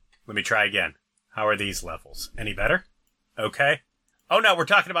Let me try again. How are these levels? Any better? Okay. Oh no, we're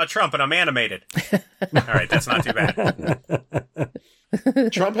talking about Trump and I'm animated. All right, that's not too bad.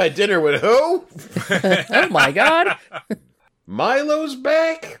 Trump had dinner with who? Oh my God. Milo's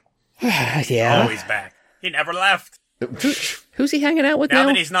back? Yeah. Oh, he's back. He never left. Who's he hanging out with now? Now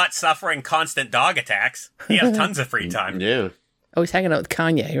that he's not suffering constant dog attacks, he has tons of free time. Yeah. Oh, he's hanging out with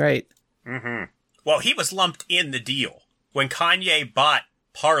Kanye, right? Mm-hmm. Well, he was lumped in the deal. When Kanye bought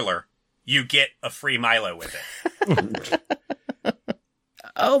Parler, you get a free Milo with it.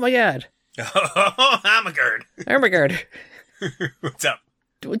 Oh my God. I'm a gird. Ermagerd. What's up?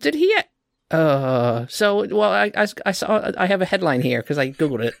 Did he? I saw. I have a headline here because I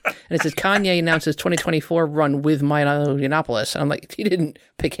googled it, and it says Kanye announces 2024 run with Milo Yiannopoulos. And I'm like, he didn't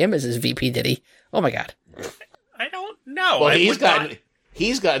pick him as his VP, did he? Oh my God. I don't know. Well, he's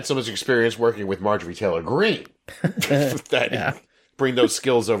gotten so much experience working with Marjorie Taylor Greene that bring those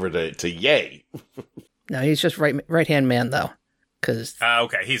skills over to Ye. No, he's just right hand man though. Cause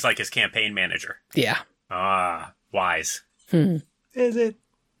okay, he's like his campaign manager. Yeah. Wise. Is it?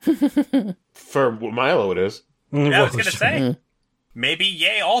 For Milo, it is. Yeah, I was gonna say. Maybe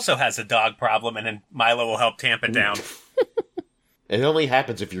Ye also has a dog problem, and then Milo will help tamp it down. It only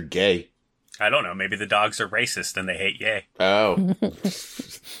happens if you're gay. I don't know. Maybe the dogs are racist and they hate Ye. Oh.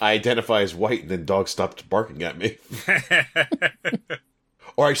 I identify as white, and then dogs stopped barking at me.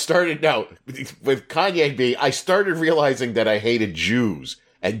 Or with Kanye being, I started realizing that I hated Jews,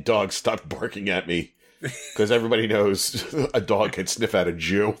 and dogs stopped barking at me. Because everybody knows a dog can sniff out a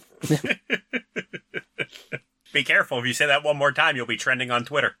Jew. Be careful. If you say that one more time, you'll be trending on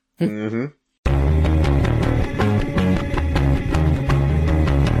Twitter. Mm-hmm.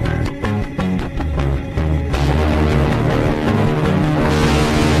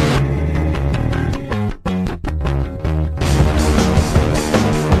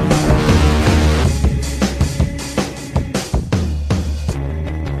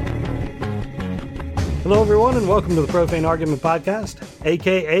 Hello, everyone, and welcome to the Profane Argument Podcast,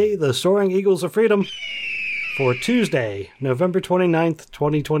 a.k.a. the Soaring Eagles of Freedom, for Tuesday, November 29th,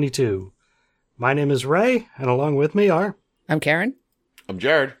 2022. My name is Ray, and along with me are... I'm Karen. I'm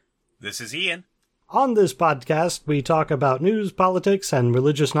Jared. This is Ian. On this podcast, we talk about news, politics, and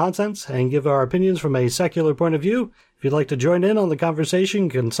religious nonsense, and give our opinions from a secular point of view. If you'd like to join in on the conversation, you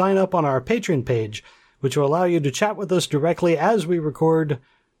can sign up on our Patreon page, which will allow you to chat with us directly as we record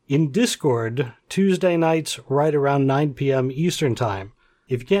in Discord Tuesday nights right around 9 p.m. Eastern Time.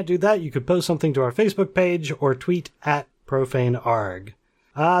 If you can't do that, you could post something to our Facebook page or tweet at ProfaneArg.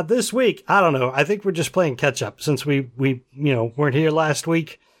 This week, I don't know, I think we're just playing catch-up. Since we weren't here last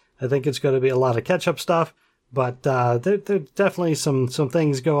week, I think it's going to be a lot of catch-up stuff. But there's definitely some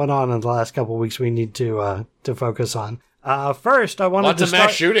things going on in the last couple of weeks we need to focus on. First, I wanted to start... Lots of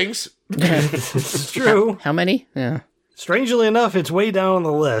mass shootings. This is true. How many? Yeah. Strangely enough, it's way down on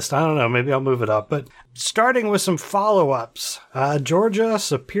the list. I don't know, maybe I'll move it up. But starting with some follow-ups, Georgia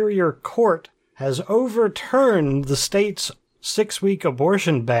Superior Court has overturned the state's 6-week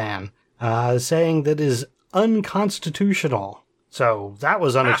abortion ban, saying that it is unconstitutional. So that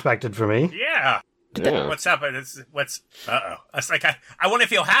was unexpected for me. Yeah. What's up? Uh-oh. It's like, I want to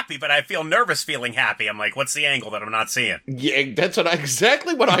feel happy, but I feel nervous feeling happy. I'm like, what's the angle that I'm not seeing? Yeah, that's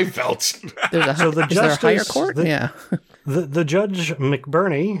exactly what I felt. Is there a higher court? The Judge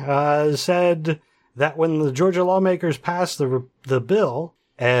McBurney said that when the Georgia lawmakers passed the bill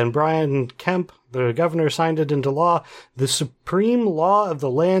and Brian Kemp, the governor, signed it into law, the supreme law of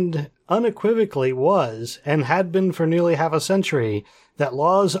the land unequivocally was, and had been for nearly half a century, that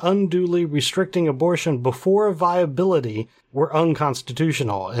laws unduly restricting abortion before viability were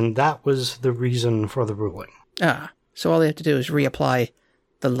unconstitutional, and that was the reason for the ruling. So all they have to do is reapply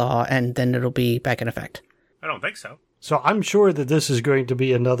the law, and then it'll be back in effect. I don't think so. So I'm sure that this is going to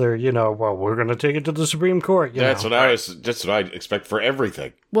be another, we're going to take it to the Supreme Court. That's what I expect for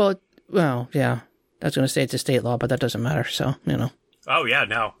everything. Well, yeah. I was going to say it's a state law, but that doesn't matter, so, Oh, yeah,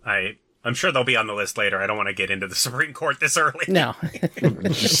 no. I'm sure they'll be on the list later. I don't want to get into the Supreme Court this early. No.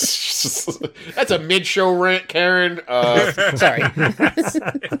 That's a mid-show rant, Karen. Sorry.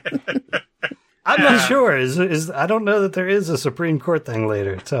 I'm not sure. I don't know that there is a Supreme Court thing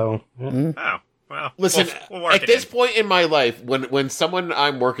later, so... Oh, well. Listen, we'll work at this point in my life, when someone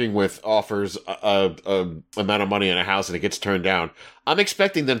I'm working with offers a amount of money in a house and it gets turned down, I'm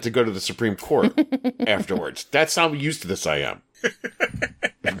expecting them to go to the Supreme Court afterwards. That's how used to this I am.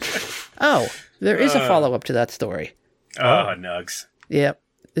 Oh, there is a follow-up to that story. Oh, nugs. Yep.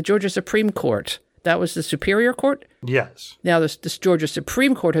 The Georgia Supreme Court. That was the Superior Court? Yes. Now, this Georgia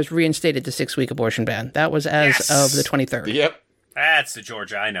Supreme Court has reinstated the 6-week abortion ban. That was as of the 23rd. Yep. That's the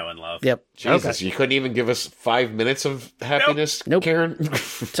Georgia I know and love. Yep. Jesus, you couldn't even give us 5 minutes of happiness, Nope. Karen?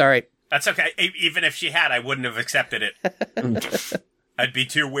 It's all right. That's okay. Even if she had, I wouldn't have accepted it. I'd be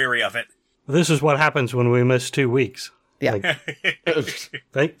too weary of it. This is what happens when we miss 2 weeks. Yeah.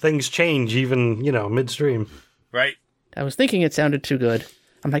 Things change even, midstream. Right? I was thinking it sounded too good.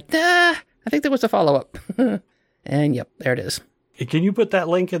 I'm like, nah, I think there was a follow-up. And yep, there it is. Can you put that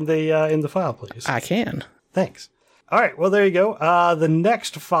link in the file, please? I can. Thanks. All right, well, there you go. The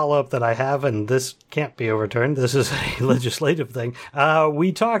next follow-up that I have, and this can't be overturned, this is a legislative thing.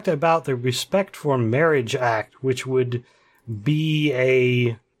 We talked about the Respect for Marriage Act, which would be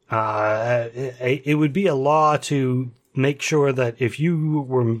it would be a law to make sure that if you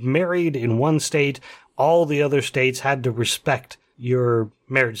were married in one state, all the other states had to respect your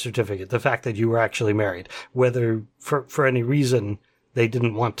marriage certificate, the fact that you were actually married, whether for any reason they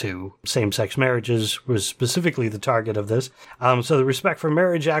didn't want to. Same-sex marriages was specifically the target of this. So the Respect for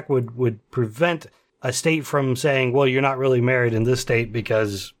Marriage Act would prevent a state from saying, well, you're not really married in this state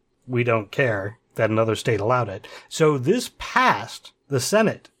because we don't care that another state allowed it. So this passed the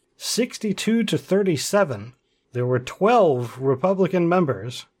Senate 62-37. There were 12 Republican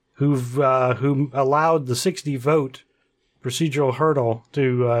members who allowed the 60 vote procedural hurdle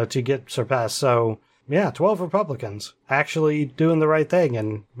to get surpassed. So yeah, 12 Republicans actually doing the right thing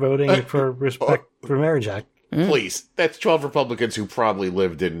and voting for Respect for Marriage Act. Please, that's 12 Republicans who probably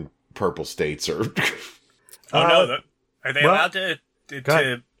lived in purple states or. No, are they well, allowed to do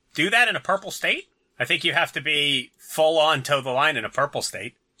that in a purple state? I think you have to be full on toe the line in a purple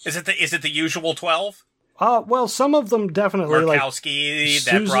state. Is it the usual 12? Well, some of them definitely Murkowski,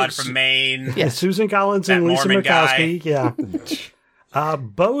 that broad from Maine. Yeah, Susan Collins and That Lisa Mormon Murkowski. Yeah.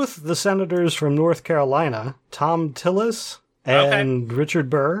 Both the senators from North Carolina, Tom Tillis and Richard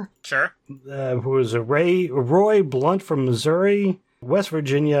Burr, Sure. who was Roy Blunt from Missouri, West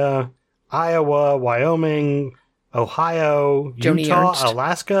Virginia, Iowa, Wyoming, Ohio, Joni Utah, Ernst.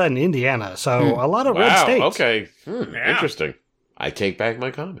 Alaska, and Indiana. So a lot of red Wow, states. okay. Yeah. Interesting. I take back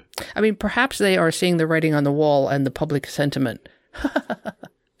my comment. I mean, perhaps they are seeing the writing on the wall and the public sentiment.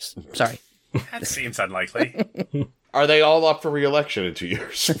 Sorry. That seems unlikely. Are they all up for re-election in 2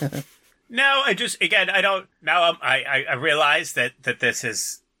 years? No, I realize that this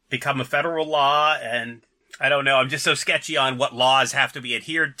has become a federal law, and I don't know, I'm just so sketchy on what laws have to be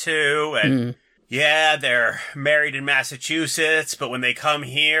adhered to, and yeah, they're married in Massachusetts, but when they come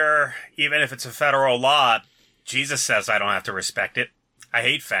here, even if it's a federal law, Jesus says I don't have to respect it. I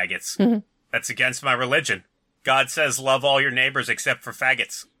hate faggots. That's against my religion. God says love all your neighbors except for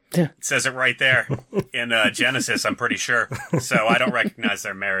faggots. Yeah. It says it right there in Genesis, I'm pretty sure. So I don't recognize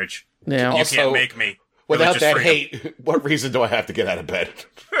their marriage. Yeah. You Also, can't make me. Without Religious that freedom. hate, what reason do I have to get out of bed?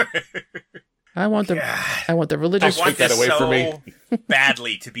 I want the I religious. want that this away so from me.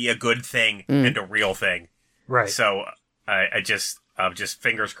 badly to be a good thing and a real thing. Right. So I'm just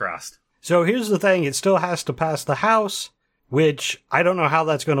fingers crossed. So here's the thing. It still has to pass the House, which I don't know how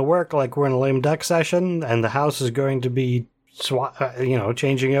that's going to work. Like, we're in a lame duck session, and the House is going to be,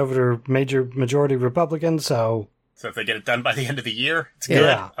 changing over to majority Republicans. So if they get it done by the end of the year, it's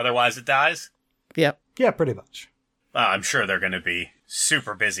Yeah. good. Otherwise, it dies. Yep. yeah, pretty much. I'm sure they're going to be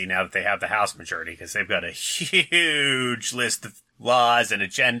super busy now that they have the House majority because they've got a huge list of laws and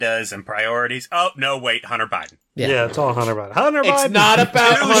agendas and priorities. Oh, no, wait, Hunter Biden. Yeah, it's all Hunter Biden. Hunter Biden. It's not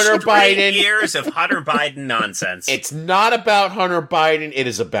about Hunter Straight Biden. years of Hunter Biden nonsense. It's not about Hunter Biden. It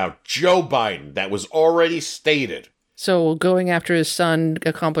is about Joe Biden. That was already stated. So going after his son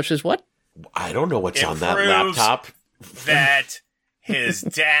accomplishes what? I don't know what's It on that proves laptop. that his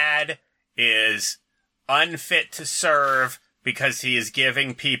dad is unfit to serve because he is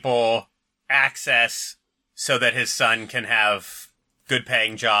giving people access so that his son can have good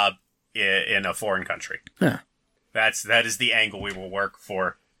paying job in a foreign country. Huh. That is the angle we will work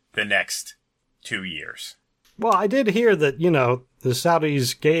for the next 2 years. Well, I did hear that, the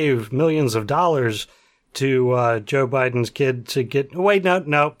Saudis gave millions of dollars to Joe Biden's kid to get... Wait,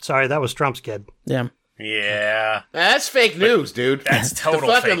 no, sorry, that was Trump's kid. Yeah. Yeah, That's fake news, dude. that's total the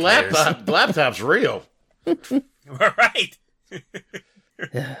fucking fake news. laptop's real. Right.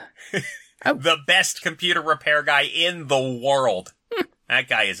 The best computer repair guy in the world. That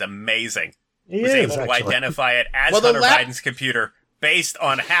guy is amazing. He Was is, able to actually. identify it as Well, the Hunter lap- Biden's computer based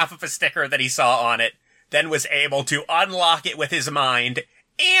on half of a sticker that he saw on it, then was able to unlock it with his mind,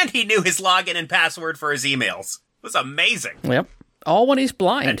 and he knew his login and password for his emails. It was amazing. Yep. All when he's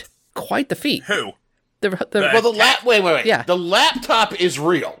blind. Quite the feat. Who? Wait. Yeah. The laptop is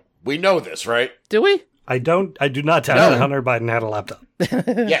real. We know this, right? Do we? I do not doubt No. that Hunter Biden had a laptop.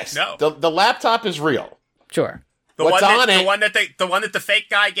 Yes. No. The laptop is real. Sure. What's on it? The one that the fake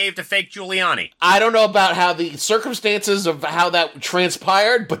guy gave to fake Giuliani. I don't know about how the circumstances of how that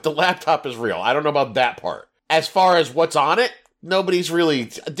transpired, but the laptop is real. I don't know about that part. As far as what's on it, nobody's really...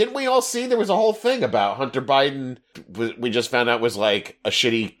 Didn't we all see there was a whole thing about Hunter Biden? We just found out was like a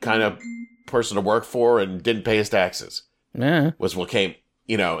shitty kind of person to work for and didn't pay his taxes. Yeah. Was what came,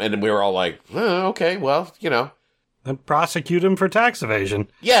 and then we were all like, oh, okay, well, Then prosecute him for tax evasion.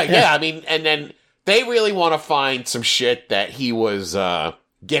 Yeah, I mean, and then they really want to find some shit that he was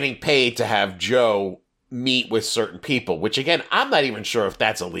getting paid to have Joe meet with certain people, which, again, I'm not even sure if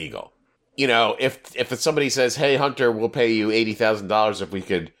that's illegal. If somebody says, hey, Hunter, we'll pay you $80,000 if we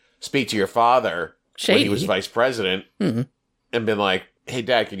could speak to your father when he was vice president, and been like, hey,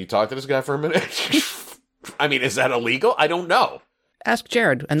 Dad, can you talk to this guy for a minute? I mean, is that illegal? I don't know. Ask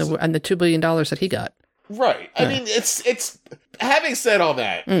Jared and the $2 billion that he got. Right. I mean, it's having said all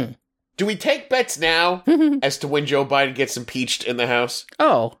that, do we take bets now as to when Joe Biden gets impeached in the House?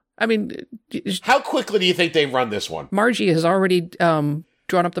 Oh, I mean... How quickly do you think they run this one? Margie has already drawn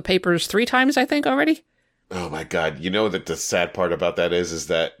up the papers 3 times, I think, already. Oh, my God. You know that the sad part about that is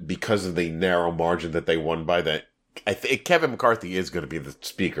that because of the narrow margin that they won by that, I think Kevin McCarthy is going to be the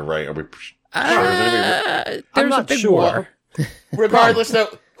speaker, right? Are we there's not a big sure. war. Regardless,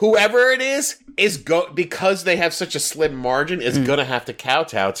 though, whoever it is because they have such a slim margin, is going to have to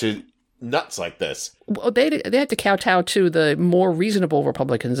kowtow to nuts like this. Well, they have to kowtow to the more reasonable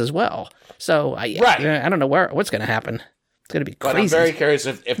Republicans as well. So I don't know what's going to happen. It's going to be crazy. But I'm very curious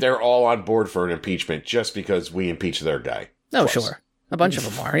if they're all on board for an impeachment just because we impeach their guy. Oh, sure. A bunch of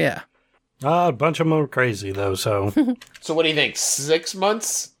them are, yeah. A bunch of them are crazy, though, so... So what do you think, 6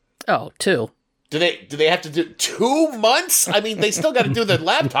 months? Oh, 2. Do they have to do 2 months? I mean, they still got to do the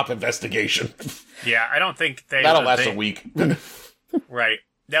laptop investigation. Yeah, I don't think that'll last a week. Right.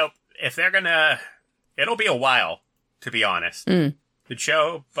 Nope. If they're gonna... It'll be a while, to be honest. The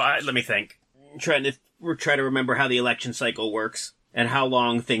show... But let me think. We're trying to remember how the election cycle works and how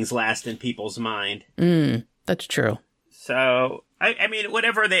long things last in people's mind. That's true. So, I mean,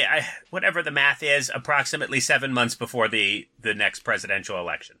 whatever the math is, approximately 7 months before the next presidential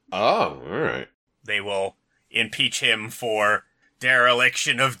election. Oh, all right. They will impeach him for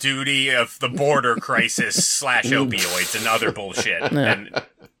dereliction of duty of the border crisis / opioids and other bullshit.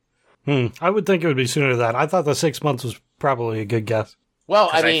 And I would think it would be sooner than that. I thought the 6 months was probably a good guess. Well,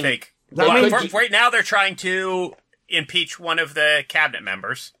 I think think right now they're trying to impeach one of the cabinet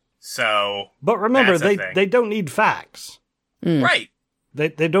members. So, but remember, that's a they don't need facts. Right. They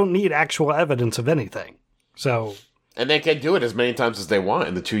don't need actual evidence of anything. So, and they can do it as many times as they want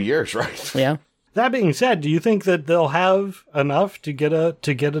in the 2 years, right? Yeah. That being said, do you think that they'll have enough to get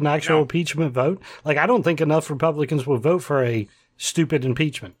an actual impeachment vote? Like, I don't think enough Republicans will vote for a stupid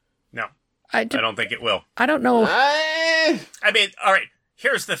impeachment. No, I don't think it will. I don't know. I mean, all right.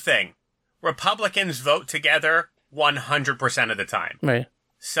 Here's the thing: Republicans vote together 100% of the time. Right.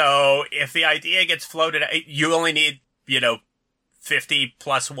 So if the idea gets floated, you only need 50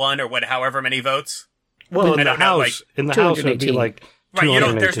 plus 1 or however many votes. Well, in the House, it would be like.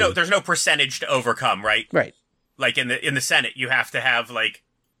 Right, there's no percentage to overcome, right? Right. Like in the Senate, you have to have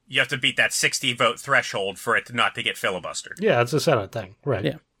you have to beat that 60 vote threshold for it not to get filibustered. Yeah, it's a Senate thing, right?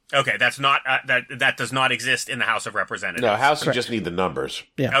 Yeah. Okay, that's not that does not exist in the House of Representatives. No, House you just need the numbers.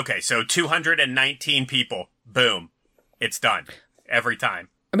 Yeah. Okay, so 219 people, boom, it's done every time.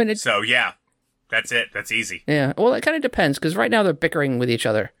 I mean, so yeah, that's it. That's easy. Yeah. Well, it kind of depends because right now they're bickering with each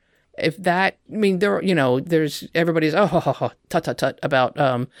other. If that, I mean, there's everybody's tut about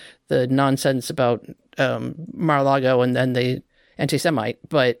the nonsense about Mar-a-Lago and then the anti-Semite,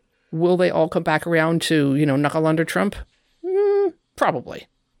 but will they all come back around to knuckle under Trump? Probably.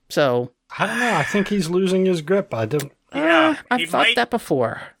 So I don't know. I think he's losing his grip. I don't. Yeah, I've thought that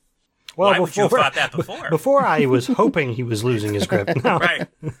before. Well, why would you have thought that before? Before I was hoping he was losing his grip. Now, right.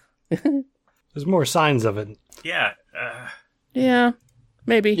 There's more signs of it. Yeah. Yeah.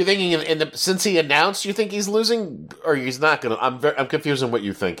 Maybe. You're thinking since he announced, you think he's losing, or he's not going to? I'm confused on what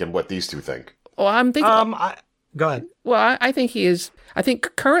you think and what these two think. Well, I'm thinking. Go ahead. Well, I think he is. I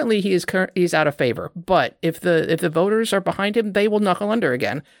think currently he's out of favor. But if the voters are behind him, they will knuckle under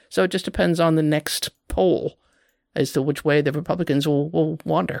again. So it just depends on the next poll as to which way the Republicans will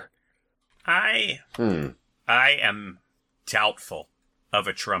wander. I am doubtful of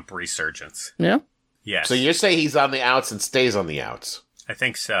a Trump resurgence. Yeah. Yes. So you say he's on the outs and stays on the outs. I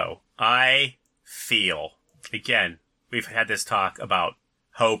think so. I feel, again, we've had this talk about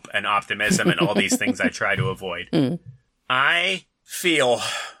hope and optimism and all these things I try to avoid. I feel,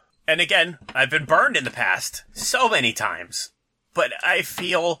 and again, I've been burned in the past so many times, but I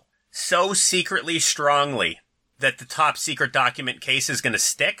feel so secretly strongly that the top secret document case is going to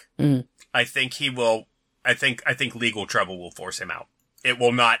stick, I think he will. I think legal trouble will force him out. It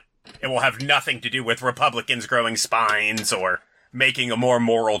will not. It will have nothing to do with Republicans growing spines or making a more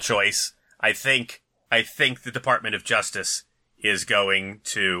moral choice. I think the Department of Justice is going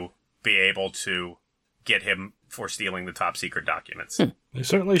to be able to get him for stealing the top secret documents. They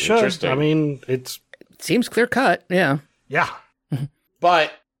certainly should. I mean, it seems clear cut. Yeah. Yeah.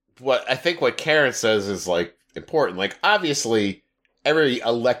 But what Karen says is like important. Like, obviously, every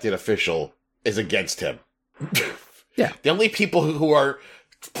elected official is against him. Yeah. The only people who are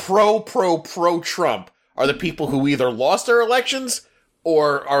pro Trump are the people who either lost their elections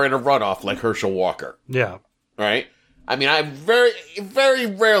or are in a runoff, like Herschel Walker. Yeah. Right? I mean, I very, very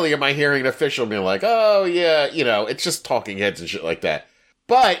rarely am I hearing an official being like, "Oh yeah, it's just talking heads and shit like that."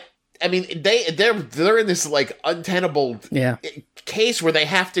 But I mean, they're in this like untenable case where they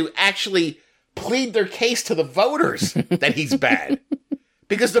have to actually plead their case to the voters that he's bad,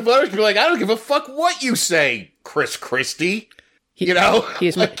 because the voters be like, "I don't give a fuck what you say, Chris Christie."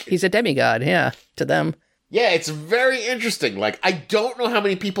 He's a demigod, to them. Yeah, it's very interesting. Like, I don't know how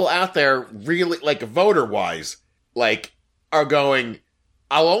many people out there really, like, voter-wise, like, are going,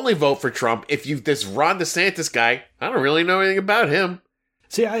 I'll only vote for Trump if this Ron DeSantis guy, I don't really know anything about him.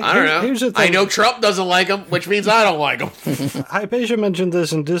 See, I don't know. Here's the thing. I know Trump doesn't like him, which means I don't like him. Hypatia mentioned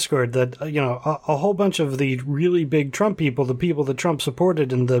this in Discord, that, a whole bunch of the really big Trump people, the people that Trump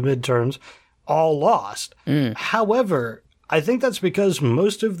supported in the midterms, all lost. However, I think that's because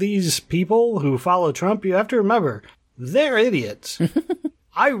most of these people who follow Trump, you have to remember, they're idiots.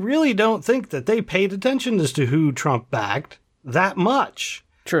 I really don't think that they paid attention as to who Trump backed that much.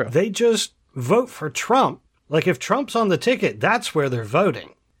 True. They just vote for Trump. Like, if Trump's on the ticket, that's where they're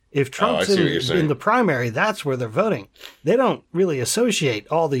voting. If Trump's in the primary, that's where they're voting. They don't really associate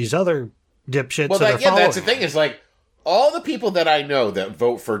all these other dipshits that are following. That's the thing, is like, all the people that I know that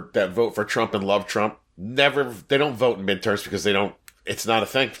vote for Trump and love Trump, they don't vote in midterms because it's not a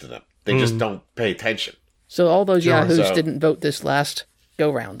thing for them. They just don't pay attention. So all those yahoos didn't vote this last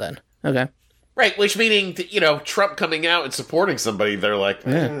go round then. Okay. Right, which meaning, Trump coming out and supporting somebody, they're like,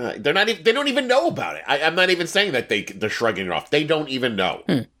 they don't even know about it. I'm not even saying that they're shrugging it off. They don't even know.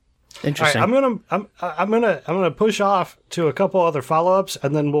 Interesting. All right, I'm gonna push off to a couple other follow-ups,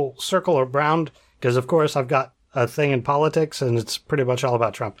 and then we'll circle around, because of course I've got a thing in politics, and it's pretty much all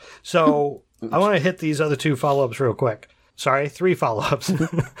about Trump. So I want to hit these other two follow-ups real quick. Sorry, 3 follow-ups.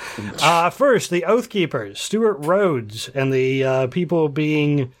 First, the Oath Keepers, Stuart Rhodes, and the people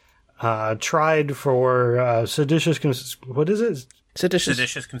being tried for seditious... what is it?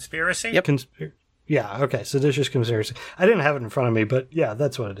 Seditious conspiracy? Yep. Seditious conspiracy. I didn't have it in front of me, but yeah,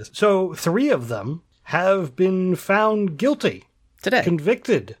 that's what it is. So 3 of them have been found guilty. Today.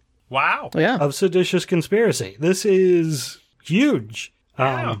 Convicted. Wow. Yeah. Of seditious conspiracy. This is huge.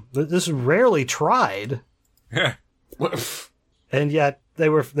 Yeah. This is rarely tried. And yet they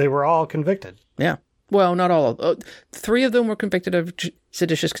were all convicted. Yeah. Well, not all. 3 of them were convicted of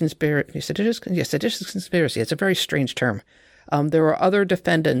seditious conspiracy. Seditious conspiracy. It's a very strange term. There were other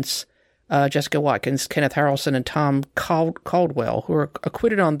defendants, Jessica Watkins, Kenneth Harrelson, and Tom Caldwell, who were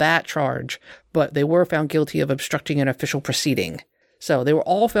acquitted on that charge, but they were found guilty of obstructing an official proceeding. So they were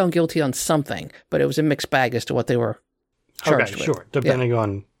all found guilty on something, but it was a mixed bag as to what they were charged with. Sure. Depending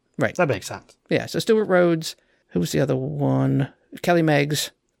on... Right. That makes sense. Yeah, so Stuart Rhodes, who was the other one? Kelly Meggs,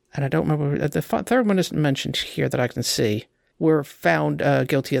 and I don't remember, the third one isn't mentioned here that I can see, were found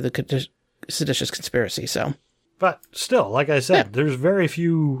guilty of the seditious conspiracy, so... But still, like I said, there's very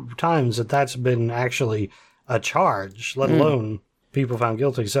few times that's been actually a charge, let alone people found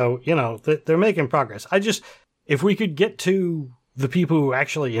guilty. So, they're making progress. If we could get to the people who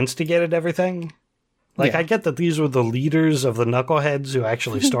actually instigated everything, I get that these were the leaders of the knuckleheads who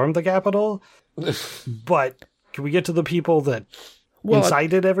actually stormed the Capitol, but can we get to the people that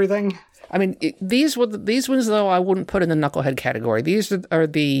incited everything? I mean, these ones, though, I wouldn't put in the knucklehead category. These are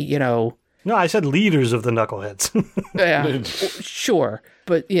the, No, I said leaders of the knuckleheads. Yeah, sure.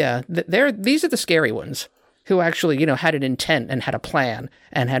 But yeah, these are the scary ones who actually, had an intent and had a plan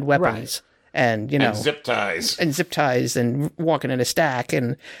and had weapons and, and zip ties. And zip ties and walking in a stack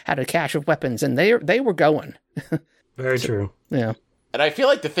and had a cache of weapons, and they were going. Very true. Yeah. And I feel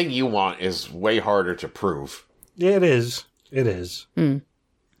like the thing you want is way harder to prove. Yeah, it is. It is.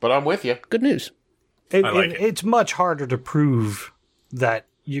 But I'm with you. Good news. It's much harder to prove that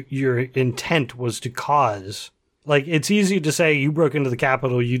your intent was to cause. Like, it's easy to say you broke into the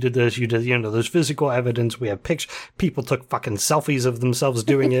Capitol, you did this, you did, there's physical evidence, we have pictures, people took fucking selfies of themselves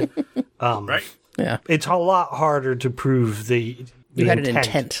doing it. Right. Yeah. It's a lot harder to prove the you had an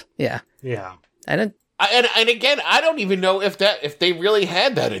intent. Yeah. Yeah. And And again, I don't even know if they really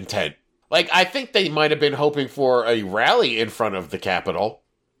had that intent. Like, I think they might have been hoping for a rally in front of the Capitol,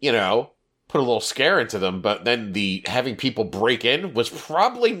 put a little scare into them, but then the having people break in was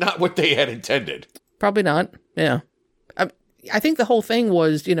probably not what they had intended. Probably not. Yeah. I think the whole thing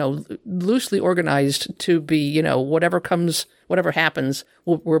was, loosely organized to be, whatever happens,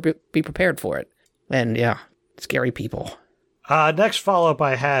 we'll be prepared for it. And yeah, scary people. Next follow-up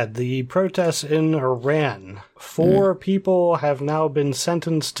I had, the protests in Iran. 4 people have now been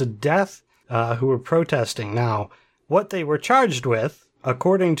sentenced to death who were protesting. Now, what they were charged with,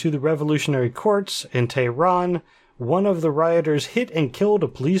 according to the revolutionary courts in Tehran, one of the rioters hit and killed a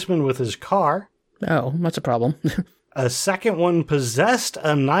policeman with his car. Oh, that's a problem. A second one possessed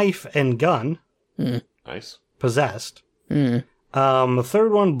a knife and gun. Nice. Possessed. The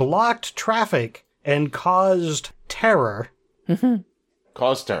third one blocked traffic and caused terror.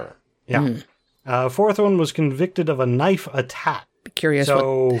 Caused terror. Yeah. Fourth one was convicted of a knife attack. Curious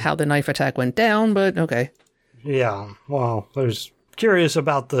how the knife attack went down, but okay. Yeah, well, there's curious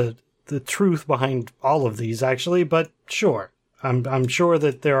about the truth behind all of these, actually, but sure. I'm sure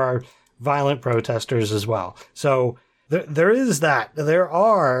that there are violent protesters as well. So there is that. There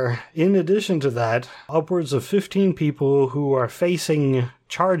are, in addition to that, upwards of 15 people who are facing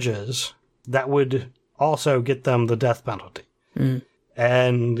charges that would also get them the death penalty.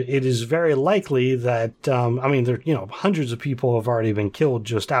 And it is very likely that, hundreds of people have already been killed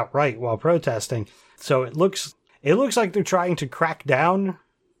just outright while protesting. So it looks like they're trying to crack down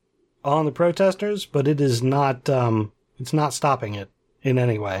on the protesters, but it is not, it's not stopping it in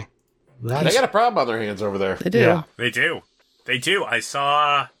any way. They got a problem on their hands over there. They do. Yeah. They do. I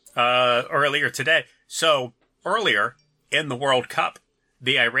saw earlier today. So earlier in the World Cup,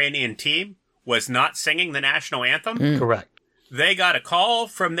 the Iranian team was not singing the national anthem. Correct. They got a call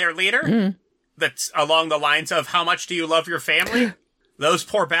from their leader that's along the lines of, "How much do you love your family?" Those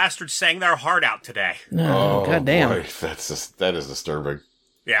poor bastards sang their heart out today. Oh, goddamn. Boy, that is disturbing.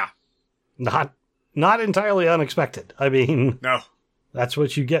 Yeah. Not entirely unexpected. I mean, No. that's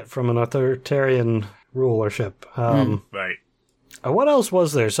what you get from an authoritarian rulership. Right. What else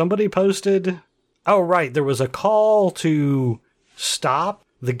was there? Somebody posted... Oh, right. There was a call to stop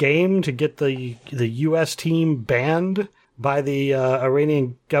the game to get the U.S. team banned by the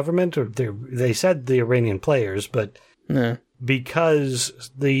Iranian government. Or they said the Iranian players, but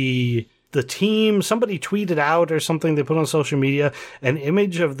because the team... Somebody tweeted out or something they put on social media an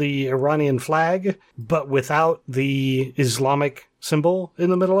image of the Iranian flag, but without the Islamic symbol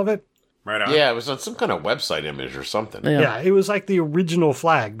in the middle of it. Right on. Yeah, it was on some kind of website image or something. Yeah, it was like the original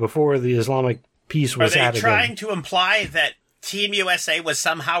flag before the Islamic piece was added. Are they trying to imply that Team USA was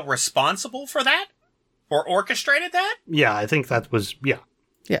somehow responsible for that? Or orchestrated that? Yeah, I think that was, yeah.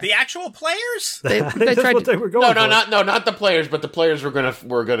 The actual players? They That's tried what to they were going for. Not the players, but the players were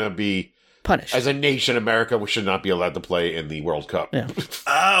gonna be punish. as a nation. America, we should not be allowed to play in the World Cup. Yeah.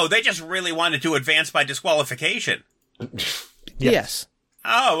 Oh, they just really wanted to advance by disqualification. Yes.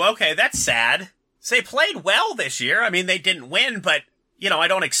 Oh, okay, that's sad. So they played well this year. I mean, they didn't win, but, I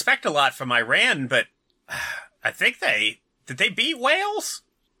don't expect a lot from Iran, but I think did they beat Wales?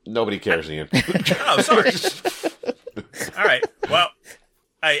 Nobody cares, Ian. Oh, sorry. All right. Well,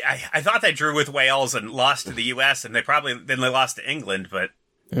 I thought they drew with Wales and lost to the U.S., and then they lost to England, but...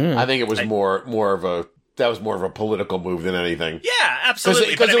 I think it was more of a political move than anything. Yeah,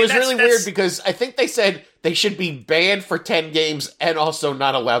 absolutely. Because it was really weird because I think they said they should be banned for 10 games and also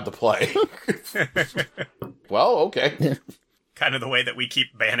not allowed to play. Well, okay. Kind of the way that we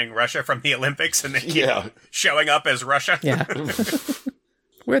keep banning Russia from the Olympics and they keep Yeah. showing up as Russia. Yeah.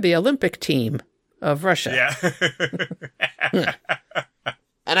 We're the Olympic team of Russia. Yeah.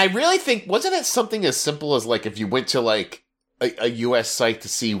 And I really think, wasn't it something as simple as like if you went to like a US site to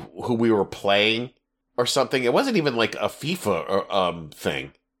see who we were playing or something? It wasn't even like a FIFA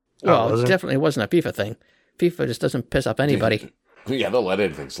thing. Well, was it it? definitely wasn't a FIFA thing. FIFA just doesn't piss off anybody. Yeah, they'll let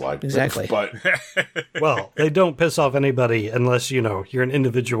anything slide. Exactly. But Well, they don't piss off anybody unless, you're an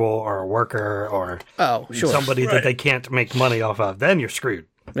individual or a worker or Oh, sure. somebody Right. that they can't make money off of. Then you're screwed.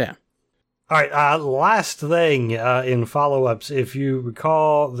 Yeah. All right, last thing in follow-ups. If you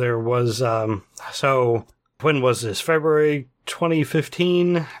recall, there was... so, when was this? February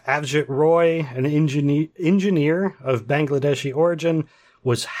 2015, Avjit Roy, an engineer of Bangladeshi origin,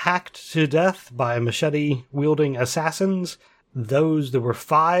 was hacked to death by machete-wielding assassins. There were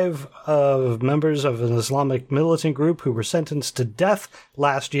 5 members of an Islamic militant group who were sentenced to death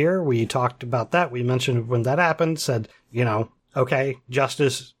last year. We talked about that. We mentioned when that happened, said, okay,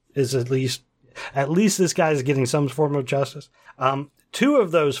 justice is at least this guy is getting some form of justice. 2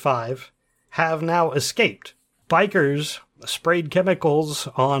 of those 5 have now escaped. Bikers sprayed chemicals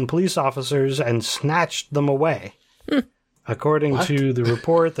on police officers and snatched them away. According to the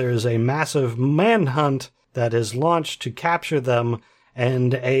report, there is a massive manhunt that is launched to capture them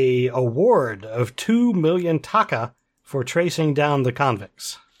and a award of 2 million taka for tracing down the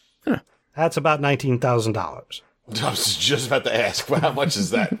convicts. That's about $19,000. I was just about to ask, well, how much is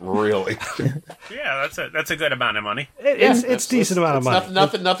that really? Yeah, that's a good amount of money. It's decent amount of money.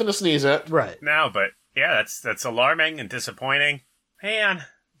 Nothing to sneeze at. Right. No, but yeah, that's alarming and disappointing. Man,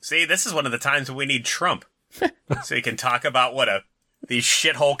 see, this is one of the times when we need Trump, so he can talk about these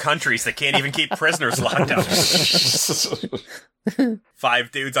shithole countries that can't even keep prisoners locked up.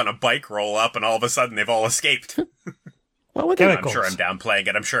 5 dudes on a bike roll up, and all of a sudden they've all escaped. What would I'm sure I'm downplaying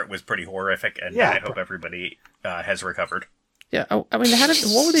it. I'm sure it was pretty horrific, and Yeah. I hope everybody has recovered. Yeah, I mean,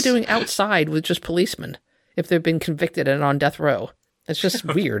 what were they doing outside with just policemen if they've been convicted and on death row? It's just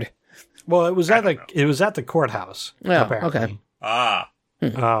weird. Well, it was at the courthouse. Yeah, apparently. okay. Ah,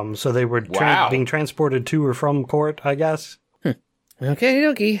 So they were Wow. being transported to or from court, I guess. Okay,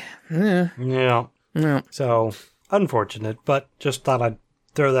 dokie. Yeah. Yeah. Yeah. So unfortunate, but just thought I'd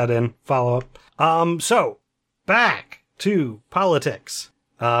throw that in. Follow up. So back to politics.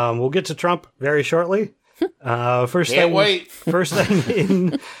 We'll get to Trump very shortly. Can't wait. First thing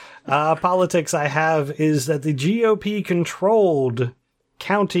in politics I have is that the GOP controlled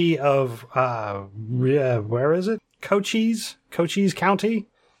county of where is it? Cochise County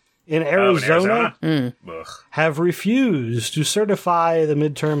in Arizona, Ugh. have refused to certify the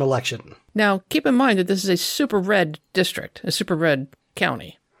midterm election. Now, keep in mind that this is a super red district, a super red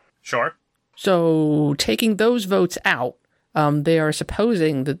county. Sure. So taking those votes out, they are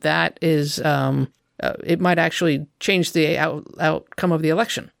supposing that is, it might actually change the outcome of the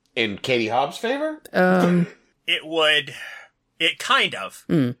election. In Katie Hobbs' favor? It would. It kind of.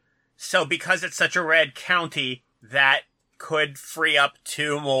 So because it's such a red county, that could free up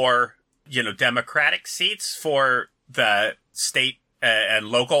 2 more, Democratic seats for the state and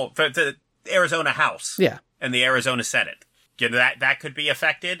local, for the Arizona House. Yeah. And the Arizona Senate. That could be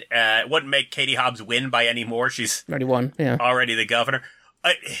affected. It wouldn't make Katie Hobbs win by any more. She's Already won, yeah. already the governor.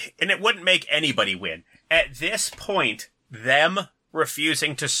 And it wouldn't make anybody win. At this point, them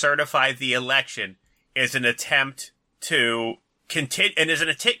refusing to certify the election is an attempt to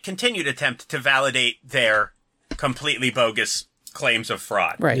continued attempt to validate their completely bogus claims of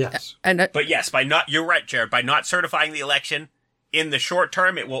fraud. Right. Yes. And But yes, you're right, Jared, by not certifying the election, in the short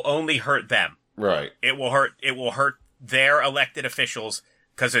term, it will only hurt them. Right. It will hurt their elected officials,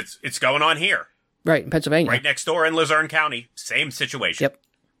 because it's going on here. right, in Pennsylvania. Right next door in Luzerne County, same situation. Yep.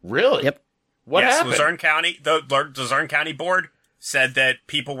 Really? Yep. What yes, happened? Luzerne County, the Luzerne County Board said that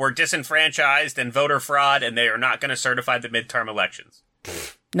people were disenfranchised and voter fraud, and they are not going to certify the midterm elections.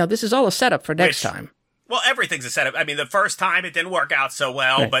 Now, this is all a setup for next Which- time. Well, everything's a setup. I mean, the first time it didn't work out so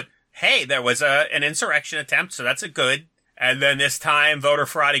well, Right. but hey, there was an insurrection attempt, so that's a good. And then this time, voter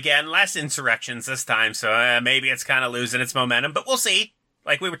fraud again, less insurrections this time, so maybe it's kind of losing its momentum, but we'll see.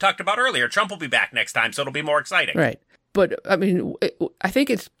 Like we were talked about earlier, Trump will be back next time, so it'll be more exciting. Right. But, I mean, I think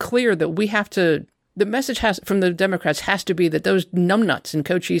it's clear that we have to... The message from the Democrats has to be that those numbnuts in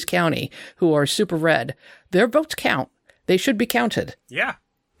Cochise County who are super red, their votes count. They should be counted. Yeah,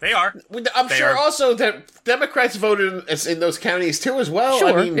 they are. I'm They sure are- also that Democrats voted in those counties too as well.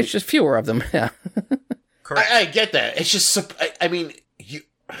 Sure, I mean, it's just fewer of them. Yeah. Correct. I get that. It's just, I mean, you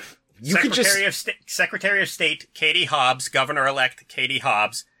could just... Secretary of State Katie Hobbs, Governor-elect Katie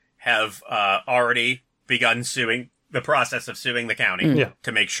Hobbs, have already begun the process of suing the county Yeah.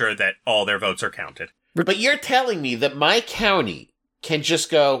 to make sure that all their votes are counted. But you're telling me that my county can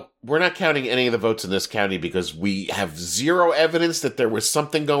just go, we're not counting any of the votes in this county because we have zero evidence that there was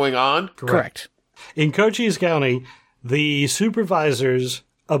something going on? Correct. In Cochise County, the supervisors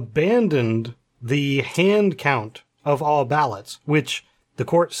abandoned the hand count of all ballots, which the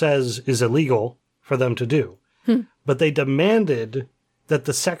court says is illegal for them to do. But they demanded that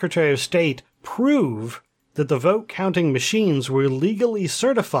the Secretary of State prove that the vote counting machines were legally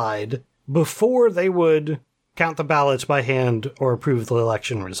certified before they would count the ballots by hand or approve the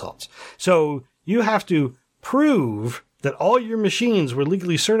election results. So you have to prove that all your machines were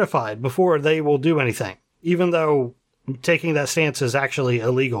legally certified before they will do anything, even though taking that stance is actually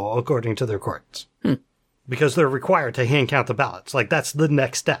illegal according to their courts. Because they're required to hand count the ballots. Like, that's the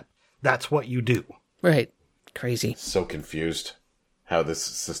next step. That's what you do. Right. Crazy. So confused how this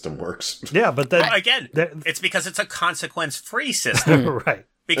system works. Yeah, but then... Again, that- it's because it's a consequence-free system. right.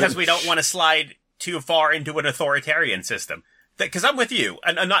 Because we don't want to slide too far into an authoritarian system. Because I'm with you,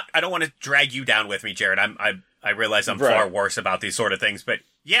 and I don't want to drag you down with me, Jared. I realize I'm far Right. worse about these sort of things, but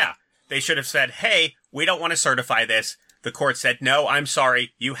yeah, They should have said, hey, we don't want to certify this. The court said, no, I'm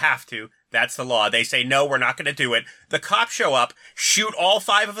sorry, you have to. That's the law. They say, no, we're not going to do it. The cops show up, shoot all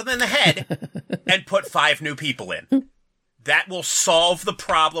 5 of them in the head, and put 5 new people in. That will solve the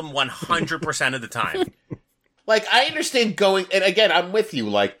problem 100% of the time. Like, I understand going, and again, I'm with you,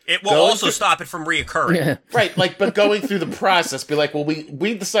 like... It will also stop it from reoccurring. Yeah. Right, like, but going through the process, be like, well,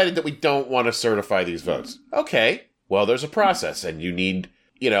 we decided that we don't want to certify these votes. Okay, well, there's a process, and you need,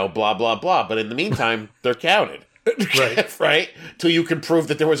 blah, blah, blah. But in the meantime, they're counted. Right. Right? Till you can prove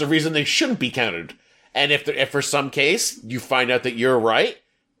that there was a reason they shouldn't be counted. And if for some case you find out that you're right,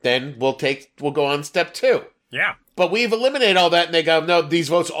 then we'll go on step 2. Yeah. But we've eliminated all that, and they go, no, these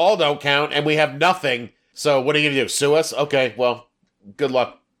votes all don't count, and we have nothing. So what are you going to do? Sue us? Okay, well, good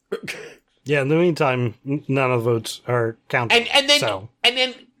luck. Yeah, in the meantime, none of the votes are counted.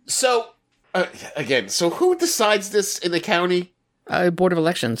 So again, so who decides this in the county? Board of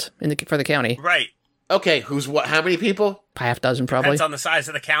Elections for the county. Right. Okay, who's what? How many people? Half dozen, probably. Depends on the size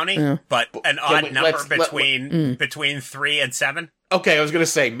of the county, but an odd number between 3 and 7. Okay, I was going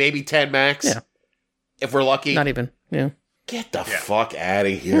to say maybe 10 max. Yeah. If we're lucky. Not even, yeah. Get the fuck out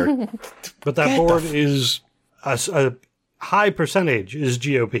of here. But that board is a high percentage is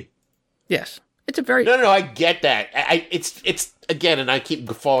GOP. Yes. It's a very... No, I get that. It's again, and I keep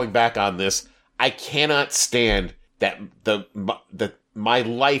falling back on this. I cannot stand that my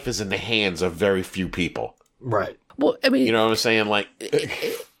life is in the hands of very few people. Right. Well, I mean... You know what I'm saying? Like...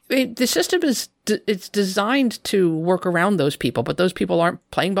 the system it's designed to work around those people, but those people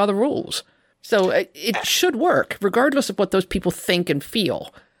aren't playing by the rules. So it should work, regardless of what those people think and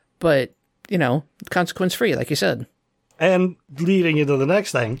feel. But, consequence-free, like you said. And leading into the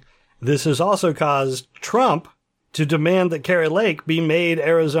next thing, this has also caused Trump to demand that Kari Lake be made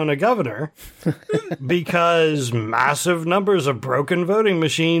Arizona governor because massive numbers of broken voting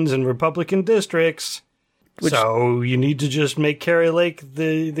machines in Republican districts. So you need to just make Kari Lake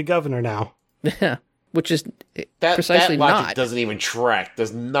the governor now. Yeah. Which is that precisely logic not. doesn't even track.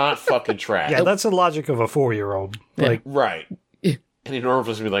 Does not fucking track. Yeah, that's the logic of a 4-year-old. Yeah. Like, right. And in order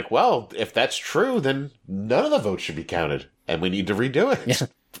for us to be like, well, if that's true, then none of the votes should be counted, and we need to redo it. Yeah.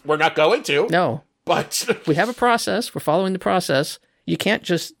 We're not going to. No. But we have a process. We're following the process. You can't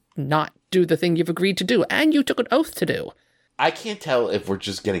just not do the thing you've agreed to do, and you took an oath to do. I can't tell if we're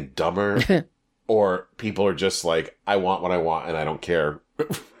just getting dumber or people are just like, I want what I want and I don't care.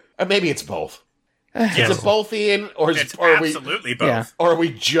 Or maybe it's both. Yes. Is it both, Ian? Or It's are absolutely both. Yeah. or are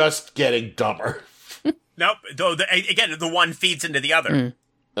we just getting dumber? Nope. Though again, the one feeds into the other.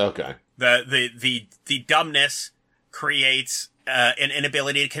 Okay. The dumbness creates an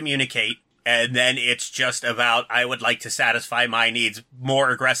inability to communicate, and then it's just about, I would like to satisfy my needs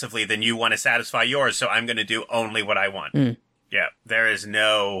more aggressively than you want to satisfy yours, so I'm going to do only what I want. Yeah, there is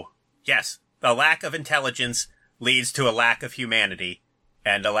no... Yes, the lack of intelligence leads to a lack of humanity,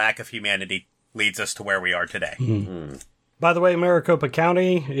 and a lack of humanity leads us to where we are today. by the way, Maricopa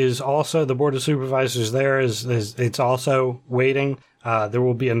County is also, the Board of Supervisors there is it's also waiting. There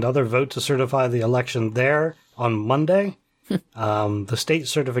will be another vote to certify the election there on Monday. The state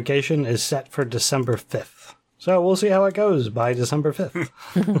certification is set for December 5th. So we'll see how it goes by December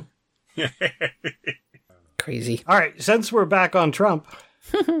 5th. Crazy. All right, since we're back on Trump,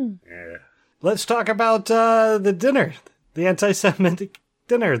 let's talk about the dinner, the anti-Semitic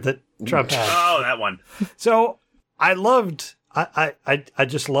dinner that Trump had. Oh, that one. So I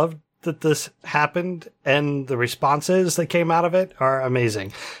just loved that this happened, and the responses that came out of it are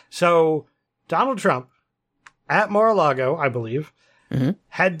amazing. So Donald Trump at Mar-a-Lago, I believe,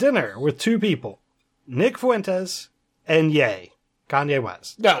 had dinner with two people, Nick Fuentes and Kanye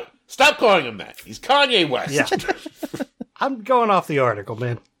West. No, stop calling him that. He's Kanye West. Yeah. I'm going off the article,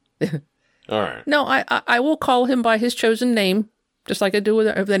 man. All right. No, I will call him by his chosen name, just like I do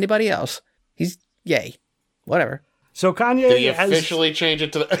with anybody else. He's Ye. Whatever. So Kanye Did he officially change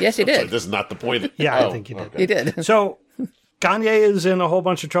it to the... Yes, he did. Sorry, this is not the point. I think he did. Okay. He did. So Kanye is in a whole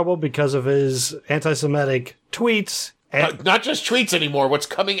bunch of trouble because of his anti-Semitic tweets. And, Not just tweets anymore. What's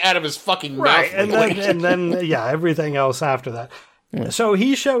coming out of his fucking right, mouth. and then everything else after that. So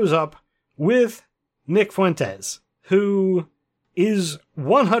he shows up with Nick Fuentes, who is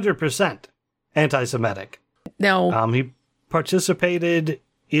 100% anti-Semitic. Now, He participated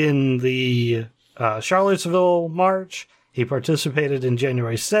in the Charlottesville March. He participated in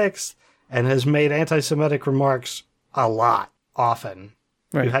January 6th and has made anti-Semitic remarks a lot, often.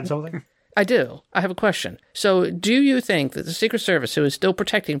 Right. You had something? I do. I have a question. So, do you think that the Secret Service, who is still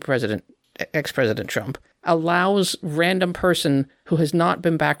protecting ex-President Trump, allows random person who has not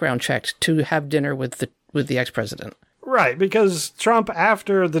been background checked to have dinner with the ex-president? Right, because Trump,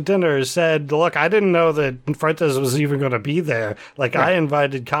 after the dinner, said, look, I didn't know that Fuentes was even going to be there. Like, I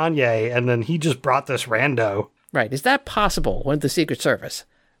invited Kanye, and then he just brought this rando. Right. Is that possible with the Secret Service?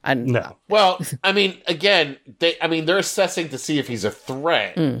 No. Well, I mean, again, they're assessing to see if he's a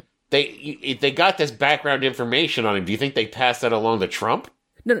threat. They got this background information on him. Do you think they passed that along to Trump?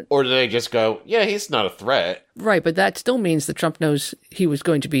 No. Or do they just go, yeah, he's not a threat? Right, but that still means that Trump knows he was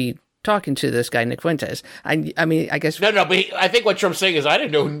going to be talking to this guy, Nick Fuentes. I mean, I guess... No, but I think what Trump's saying is, I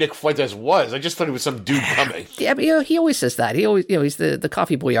didn't know who Nick Fuentes was. I just thought he was some dude coming. Yeah, but he always says that. He always, he's the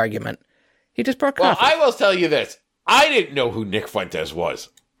coffee boy argument. He just brought Well, coffee. I will tell you this. I didn't know who Nick Fuentes was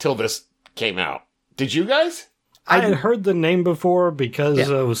till this came out. Did you guys? I had heard the name before because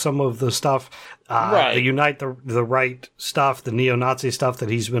of some of the stuff, Right. the Unite the Right stuff, the neo-Nazi stuff that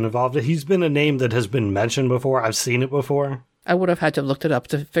he's been involved in. He's been a name that has been mentioned before. I've seen it before. I would have had to have looked it up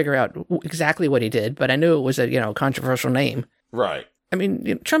to figure out exactly what he did, but I knew it was a controversial name. Right. I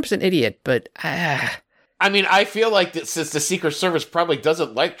mean, Trump's an idiot, but I mean, I feel like that since the Secret Service probably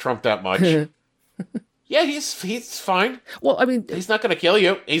doesn't like Trump that much. Yeah, he's fine. well, I mean, He's not going to kill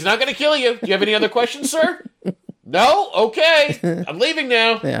you. He's not going to kill you. Do you have any other questions, sir? No? Okay. I'm leaving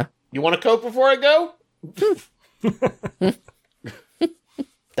now. yeah, You want a Coke before I go?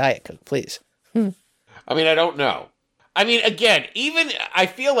 Diet Coke, please. I mean, I don't know. I mean, again, I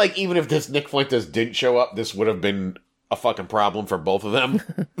feel like even if this Nick Fuentes didn't show up, this would have been a fucking problem for both of them.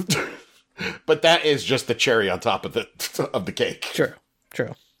 But that is just the cherry on top of the cake.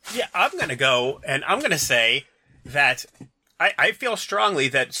 True. Yeah, I'm going to go and I'm going to say that I feel strongly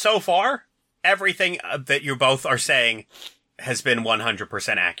that so far, everything that you both are saying has been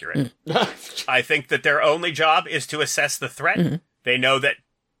 100% accurate. I think that their only job is to assess the threat. Mm-hmm. They know that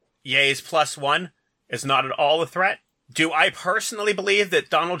Ye's +1 is not at all a threat. Do I personally believe that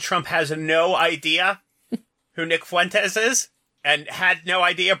Donald Trump has no idea who Nick Fuentes is and had no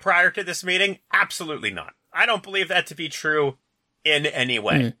idea prior to this meeting? Absolutely not. I don't believe that to be true in any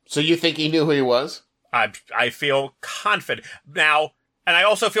way. So you think he knew who he was? I feel confident. Now, and I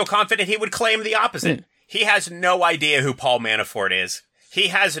also feel confident he would claim the opposite. He has no idea who Paul Manafort is. He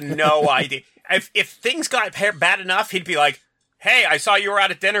has no idea. If things got bad enough, he'd be like, hey, I saw you were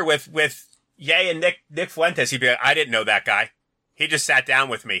out at dinner with Ye and Nick Fuentes. He'd be like, I didn't know that guy. He just sat down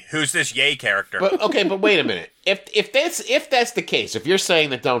with me. Who's this Ye character? But wait a minute. If that's the case, if you're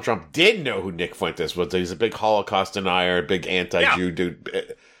saying that Donald Trump did know who Nick Fuentes was, he's a big Holocaust denier, a big anti-Jew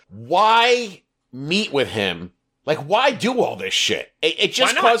dude. Why meet with him? Like, why do all this shit? It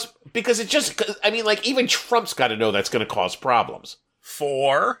just even Trump's got to know that's going to cause problems.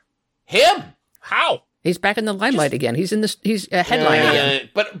 For him? How? He's back in the limelight again. He's a headline again.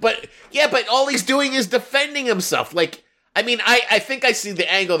 But all he's doing is defending himself. Like, I mean, I think I see the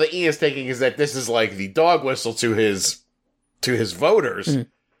angle that Ian's taking is that this is like the dog whistle to his voters. Mm.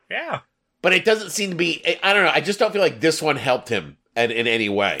 Yeah. But it doesn't seem to be, I don't know, I just don't feel like this one helped him in any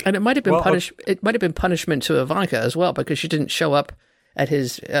way. And it might have been It might have been punishment to Ivanka as well because she didn't show up at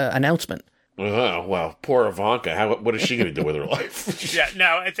his announcement. Well, poor Ivanka. What is she going to do with her life? Yeah,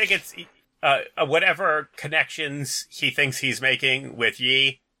 no, I think it's whatever connections he thinks he's making with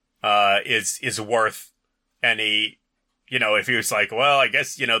Ye is worth any. If he was like, well, I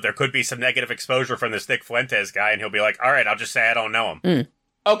guess, there could be some negative exposure from this Nick Fuentes guy, and he'll be like, all right, I'll just say I don't know him. Mm.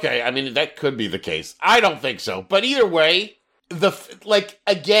 Okay, I mean, that could be the case. I don't think so. But either way, the fact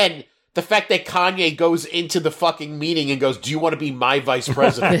that Kanye goes into the fucking meeting and goes, do you want to be my vice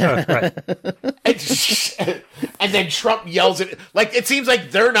president? and then Trump yells at, like, it seems like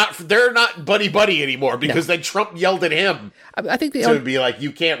they're not buddy anymore because then Trump yelled at him. I think to be like,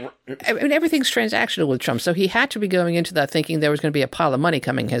 you can't. I mean, everything's transactional with Trump, so he had to be going into that thinking there was going to be a pile of money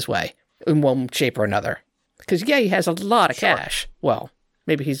coming his way in one shape or another. Because he has a lot of cash. Well,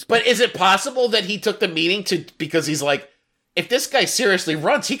 maybe he's. But is it possible that he took the meeting because he's like, if this guy seriously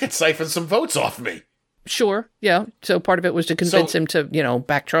runs, he could siphon some votes off me. Sure, yeah. So part of it was to convince him to,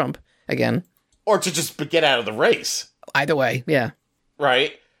 back Trump again. Or to just get out of the race. Either way, yeah.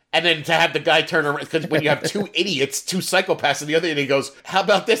 Right? And then to have the guy turn around, because when you have two idiots, two psychopaths, and the other idiot goes, how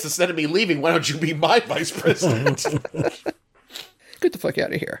about this? Instead of me leaving, why don't you be my vice president? Get the fuck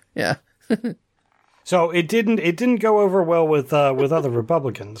out of here. Yeah. So it didn't go over well with other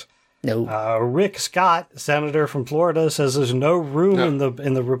Republicans. No. Rick Scott, senator from Florida, says there's no room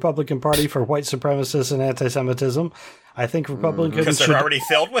in the Republican Party for white supremacists and anti-Semitism. I think Republicans because they're already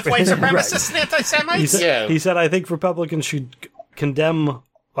filled with white supremacists and anti-Semites. He said, I think Republicans should condemn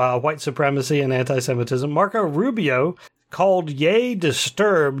white supremacy and anti-Semitism. Marco Rubio called Ye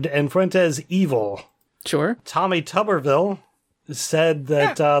disturbed and Fuentes evil. Sure. Tommy Tuberville said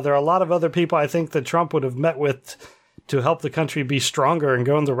that there are a lot of other people I think that Trump would have met with to help the country be stronger and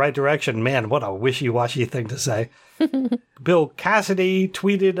go in the right direction. Man, what a wishy-washy thing to say. Bill Cassidy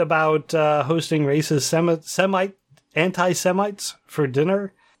tweeted about hosting racist anti-Semites for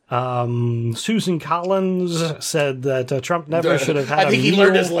dinner. Susan Collins said that Trump never should have had I think he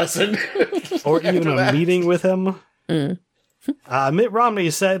learned his lesson. or even a meeting with him. Mitt Romney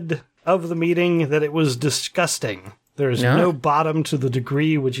said of the meeting that it was disgusting. There is no bottom to the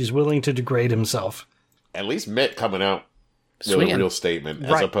degree which he's willing to degrade himself. At least Mitt coming out with a real statement,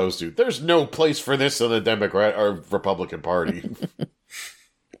 as opposed to, there's no place for this in the Democrat or Republican Party.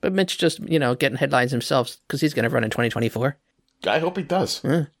 But Mitch just, getting headlines himself because he's going to run in 2024. I hope he does.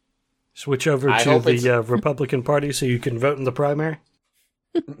 Switch over to the Republican Party so you can vote in the primary?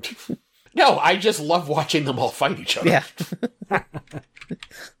 No, I just love watching them all fight each other. Yeah.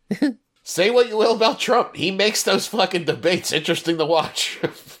 Say what you will about Trump. He makes those fucking debates interesting to watch.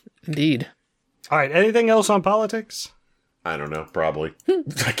 Indeed. All right, anything else on politics? I don't know, probably.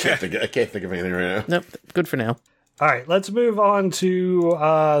 I can't think of anything right now. Nope, good for now. All right, let's move on to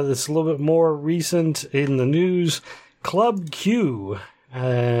this a little bit more recent in the news. Club Q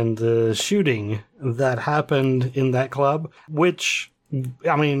and the shooting that happened in that club, which,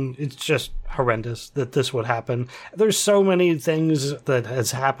 I mean, it's just horrendous that this would happen. There's so many things that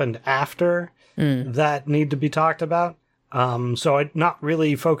has happened after that need to be talked about. So I'm not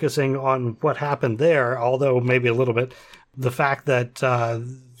really focusing on what happened there, although maybe a little bit. The fact that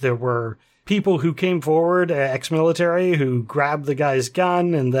there were people who came forward, ex-military, who grabbed the guy's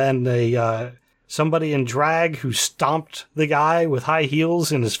gun, and then somebody in drag who stomped the guy with high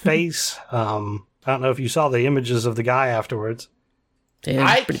heels in his face. I don't know if you saw the images of the guy afterwards. Damn,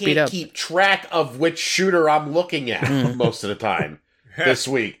 I pretty beat can't up. keep track of which shooter I'm looking at most of the time this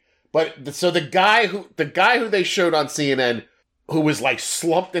week. But so the guy who they showed on CNN, who was like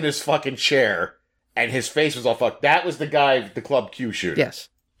slumped in his fucking chair and his face was all fucked, that was the guy, the Club Q shooter. Yes.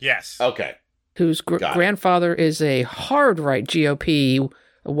 Yes. Okay. Whose grandfather is a hard right GOP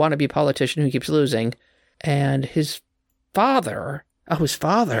wannabe politician who keeps losing, and his father. His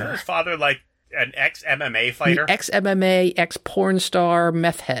father, like an ex-MMA fighter? Ex-MMA, ex-porn star,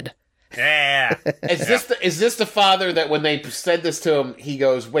 meth head. Yeah. Is this the father that when they said this to him, he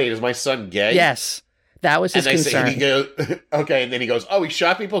goes, "Wait, is my son gay?" Yes. That was his concern. He goes, okay, and then he goes, "Oh, he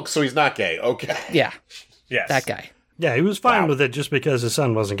shot people, so he's not gay." Okay. Yeah. Yes. That guy. Yeah, he was fine with it just because his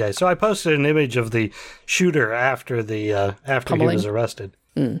son wasn't gay. So I posted an image of the shooter after he was arrested.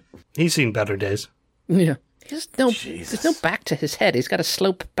 He's seen better days. Yeah. There's no back to his head. He's got a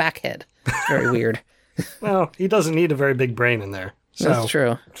slope back head. It's very weird. Well, he doesn't need a very big brain in there. So. That's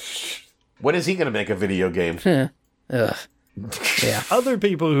true. When is he going to make a video game? Ugh. Yeah. Other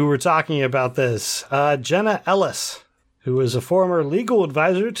people who were talking about this, Jenna Ellis, who is a former legal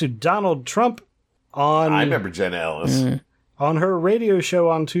advisor to Donald Trump. I remember Jenna Ellis. On her radio show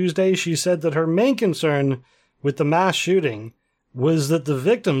on Tuesday, she said that her main concern with the mass shooting was that the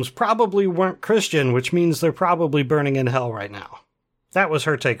victims probably weren't Christian, which means they're probably burning in hell right now. That was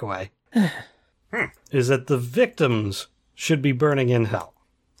her takeaway. Is that the victims should be burning in hell.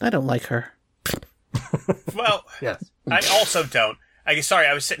 I don't like her. Well, Yes. I also don't. I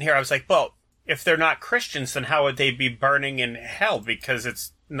was sitting here, I was like, well, if they're not Christians, then how would they be burning in hell? Because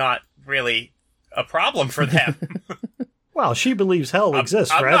it's not really a problem for them. Well, she believes hell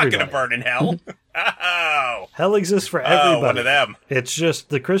exists for everybody. I'm not going to burn in hell. Oh. Hell exists for everybody. Oh, one of them. It's just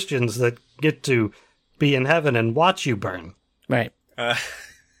the Christians that get to be in heaven and watch you burn. Right.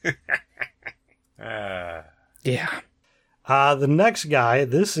 Yeah. The next guy,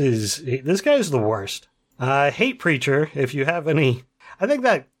 this guy is the worst. Hate preacher, if you have any. I think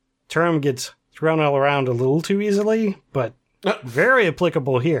that term gets thrown all around a little too easily, but very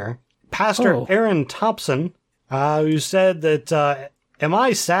applicable here. Pastor Aaron Thompson, who said that, am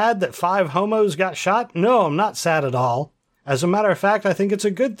I sad that 5 homos got shot? No, I'm not sad at all. As a matter of fact, I think it's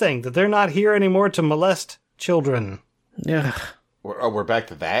a good thing that they're not here anymore to molest children. Yeah. We're back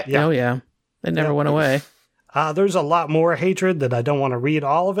to that? Yeah. Oh, yeah. It never went away. There's a lot more hatred that I don't want to read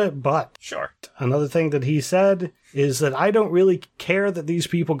all of it, but Sure. another thing that he said is that I don't really care that these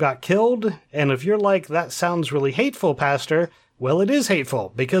people got killed, and if you're like, that sounds really hateful, Pastor, well, it is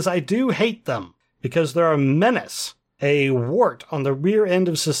hateful, because I do hate them, because they're a menace, a wart on the rear end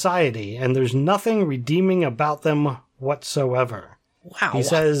of society, and there's nothing redeeming about them whatsoever. Wow. He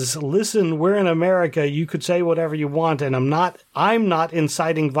says, listen, we're in America, you could say whatever you want, and I'm not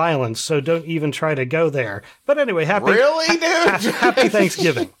inciting violence, so don't even try to go there. But anyway, Really, dude? happy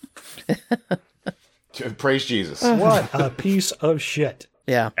Thanksgiving. Praise Jesus. What a piece of shit.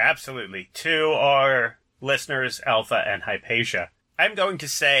 Yeah. Absolutely. To our listeners, Alpha and Hypatia, I'm going to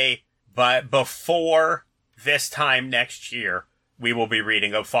say, but before this time next year, we will be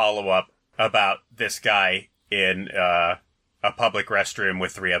reading a follow-up about this guy in a public restroom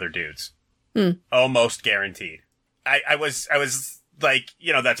with 3 other dudes. Almost guaranteed. I was like,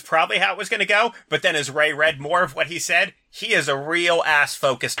 that's probably how it was going to go. But then as Ray read more of what he said, he is a real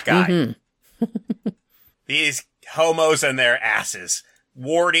ass-focused guy. Mm-hmm. These homos and their asses.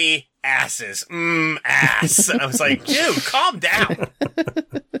 Warty asses. Ass. I was like, dude, calm down.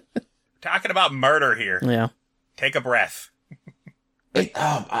 Talking about murder here. Yeah. Take a breath.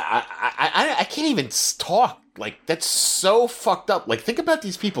 I can't even talk. Like, that's so fucked up. Like, think about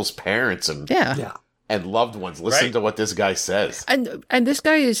these people's parents and loved ones. Listen to what this guy says. And this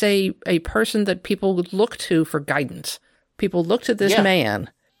guy is a person that people look to for guidance. People look to this man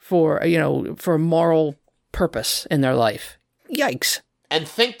for moral purpose in their life. Yikes. And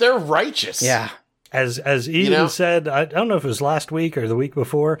think they're righteous. Yeah. As Ian said, I don't know if it was last week or the week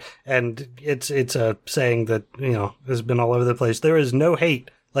before, and it's a saying that, has been all over the place. There is no hate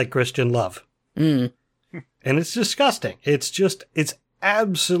like Christian love. Mm. And it's disgusting. It's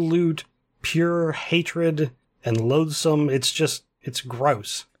absolute pure hatred and loathsome. It's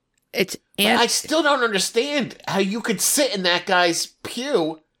gross. I still don't understand how you could sit in that guy's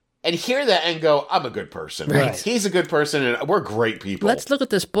pew and hear that and go, I'm a good person. Right. He's a good person and we're great people. Let's look at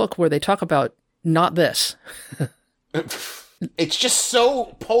this book where they talk about not this. It's just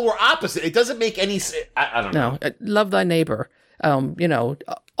so polar opposite. It doesn't make any sense. I don't know. No, love thy neighbor.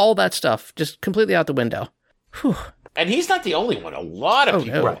 All that stuff just completely out the window. Whew. And he's not the only one. A lot of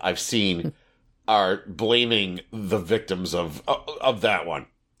people no. I've seen are blaming the victims of that one.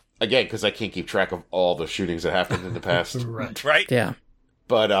 Again, because I can't keep track of all the shootings that happened in the past. Right? Yeah.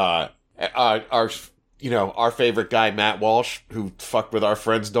 But our favorite guy, Matt Walsh, who fucked with our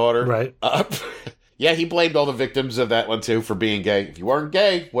friend's daughter. Right. He blamed all the victims of that one, too, for being gay. If you weren't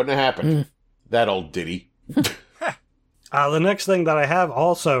gay, wouldn't have happened. That old ditty. The next thing that I have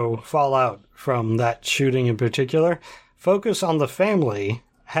also fallout from that shooting in particular. Focus on the Family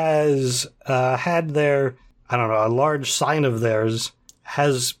has had their, a large sign of theirs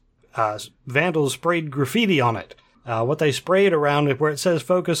has vandals sprayed graffiti on it. What they sprayed around it, where it says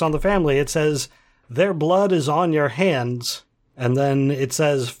Focus on the Family, it says, their blood is on your hands. And then it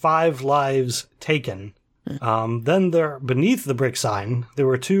says 5 lives taken. Then there, beneath the brick sign, there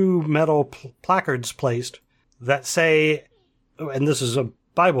were 2 metal placards placed that say, and this is a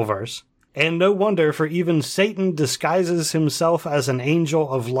Bible verse, and no wonder, for even Satan disguises himself as an angel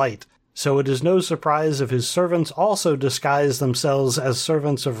of light. So it is no surprise if his servants also disguise themselves as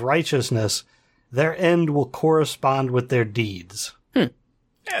servants of righteousness. Their end will correspond with their deeds. Yeah,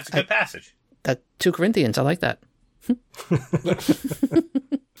 it's a good passage. That 2 Corinthians, I like that.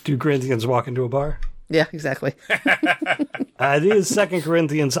 2 Corinthians walk into a bar? Yeah, exactly. It is 2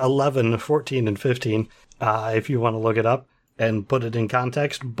 Corinthians 11, 14, and 15, if you want to look it up and put it in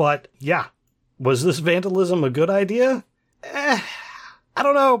context. But, yeah, was this vandalism a good idea? I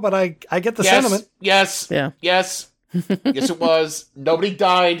don't know, but I get the sentiment. Yes. Yeah. Yes. Yes, it was. Nobody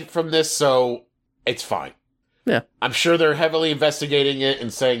died from this, so it's fine. Yeah. I'm sure they're heavily investigating it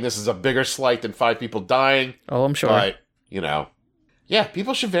and saying this is a bigger slight than 5 people dying. Oh, I'm sure. But,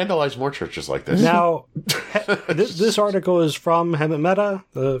 people should vandalize more churches like this. Now, this article is from Hemant Mehta,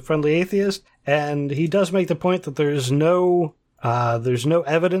 the Friendly Atheist, and he does make the point that there's no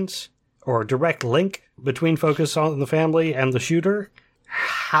evidence or direct link between Focus on the Family and the shooter.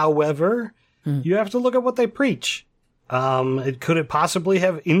 However, you have to look at what they preach. Could it possibly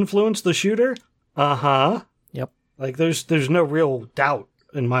have influenced the shooter? Uh-huh. Yep. Like, there's no real doubt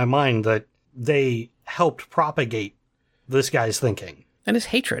in my mind that they helped propagate this guy's thinking. And his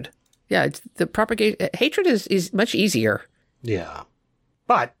hatred. Yeah, it's hatred is much easier. Yeah.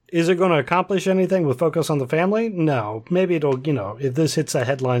 But is it going to accomplish anything with Focus on the Family? No. Maybe it'll, if this hits the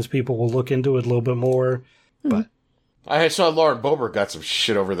headlines, people will look into it a little bit more. But I saw Lauren Boebert got some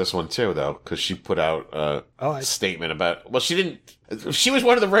shit over this one, too, though, because she put out a statement about... Well, she didn't... She was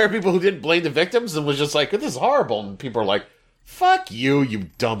one of the rare people who didn't blame the victims and was just like, this is horrible. And people are like, fuck you, you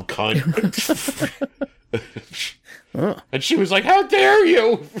dumb cunt. And she was like, how dare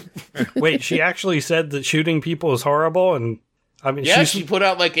you? Wait, she actually said that shooting people is horrible? And I mean, she put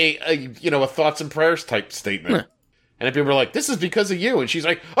out like a thoughts and prayers type statement. And then people were like, this is because of you. And she's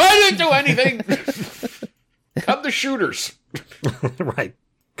like, I didn't do anything. Come the shooters. Right.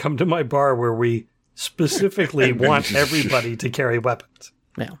 Come to my bar where we specifically want everybody to carry weapons.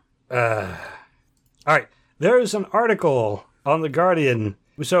 Yeah. All right. There is an article on The Guardian.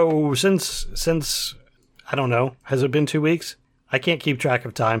 So since I don't know, has it been 2 weeks? I can't keep track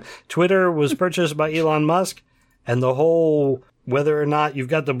of time. Twitter was purchased by Elon Musk, and the whole whether or not you've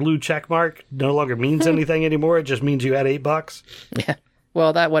got the blue check mark no longer means anything anymore. It just means you had $8. Yeah.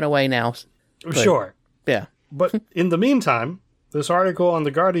 Well, that went away now. Sure. Yeah. But in the meantime, this article on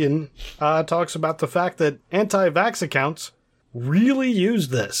The Guardian talks about the fact that anti-vax accounts really use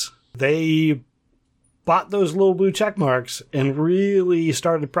this. They bought those little blue check marks and really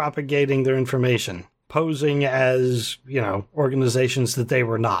started propagating their information, posing as, organizations that they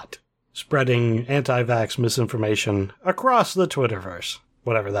were not, spreading anti-vax misinformation across the Twitterverse,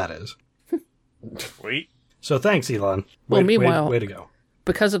 whatever that is. Sweet. So thanks, Elon. Well, meanwhile, way to go.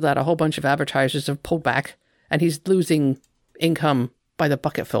 Because of that, a whole bunch of advertisers have pulled back, and he's losing income by the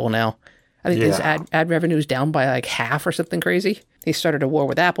bucketful now. I think his ad revenue is down by like half or something crazy. He started a war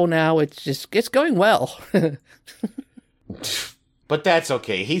with Apple now. It's going well. But that's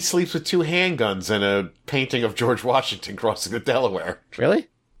okay. He sleeps with 2 handguns and a painting of George Washington crossing the Delaware. Really?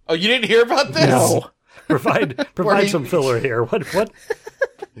 Oh, you didn't hear about this? No. Provide some filler here. What?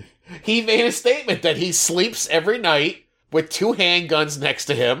 He made a statement that he sleeps every night with 2 handguns next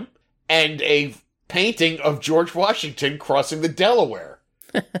to him and a painting of George Washington crossing the Delaware.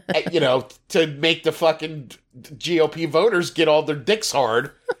 To make the fucking GOP voters get all their dicks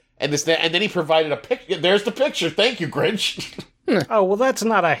hard. And then he provided a picture. There's the picture. Thank you, Grinch. Oh, well, that's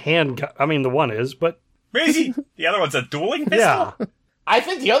not a handgun. I mean, the one is, but... Maybe the other one's a dueling pistol? Yeah. I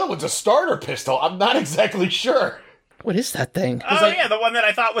think the other one's a starter pistol. I'm not exactly sure. What is that thing? Oh, yeah, the one that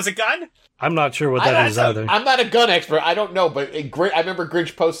I thought was a gun? I'm not sure what that is either. I'm not a gun expert. I don't know, but I remember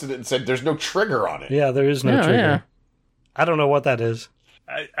Grinch posted it and said there's no trigger on it. Yeah, there is no trigger. Yeah. I don't know what that is.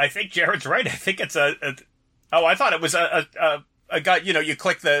 I think Jared's right. I think it's I thought it was a gun. You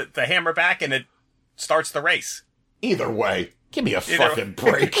click the hammer back and it starts the race. Either way, give me a fucking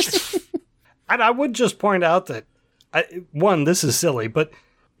break. And I would just point out that, this is silly, but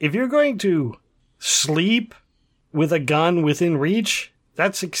if you're going to sleep with a gun within reach,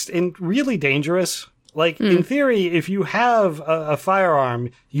 that's really dangerous. Like, in theory, if you have a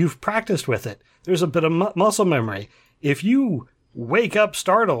firearm, you've practiced with it. There's a bit of muscle memory. If you wake up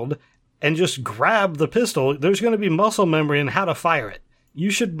startled and just grab the pistol, there's going to be muscle memory in how to fire it. You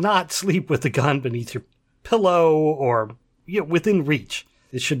should not sleep with the gun beneath your pillow or within reach.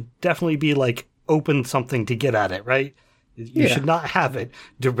 It should definitely be like open something to get at it, right? You should not have it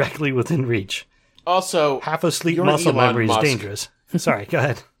directly within reach. Also, half asleep muscle memory is dangerous. Sorry, go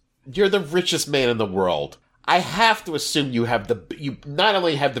ahead. You're the richest man in the world. I have to assume you not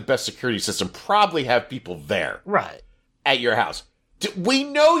only have the best security system, probably have people there. Right. At your house. We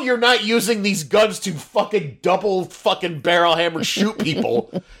know you're not using these guns to fucking double fucking barrel hammer shoot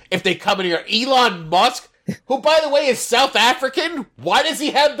people if they come in here. Elon Musk, who, by the way, is South African, why does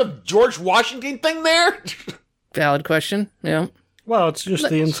he have the George Washington thing there? Valid question, yeah. Well, it's just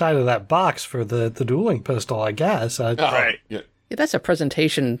the inside of that box for the dueling pistol, I guess. Right. Yeah, that's a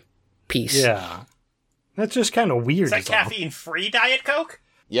presentation piece. Yeah. That's just kind of weird. Is that caffeine-free Diet Coke?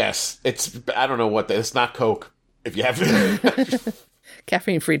 Yes. I don't know what that is. It's not Coke. If you have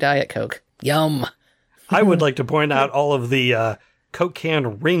caffeine-free Diet Coke. Yum. I would like to point out all of the Coke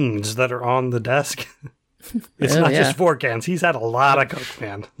can rings that are on the desk. It's not just 4 cans. He's had a lot of Coke,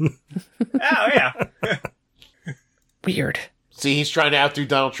 man. Oh, yeah. Weird. See, he's trying to outdo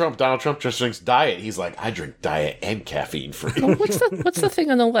Donald Trump. Donald Trump just drinks Diet. He's like, I drink Diet and caffeine-free. Oh, what's the thing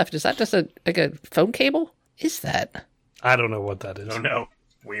on the left? Is that just a phone cable? Is that? I don't know what that is. Oh, no.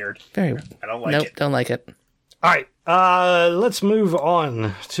 Weird. Very. I don't like it. Nope, don't like it. All right, let's move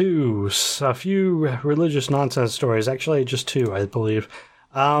on to a few religious nonsense stories. Actually, just 2, I believe.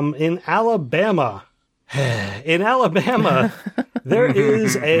 In Alabama, there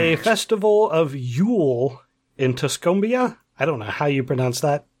is a festival of Yule in Tuscumbia. I don't know how you pronounce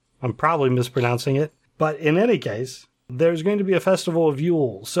that. I'm probably mispronouncing it. But in any case, there's going to be a festival of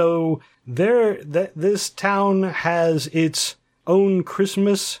Yule. So this town has its own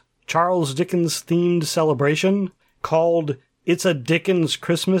Christmas Charles Dickens themed celebration called It's a Dickens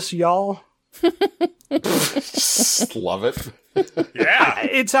Christmas, y'all. Love it. Yeah.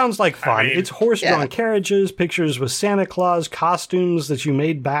 It sounds like fun. It's horse-drawn carriages, pictures with Santa Claus, costumes that you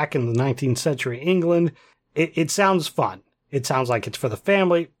made back in the 19th century England. It sounds fun. It sounds like it's for the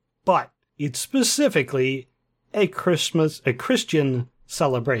family, but it's specifically a Christian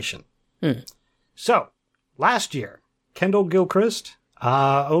celebration. So, last year, Kendall Gilchrist,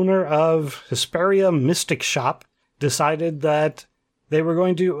 owner of Hesperia Mystic Shop, decided that they were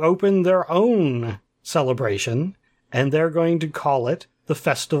going to open their own celebration, and they're going to call it the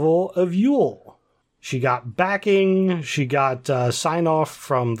Festival of Yule. She got backing, she got sign-off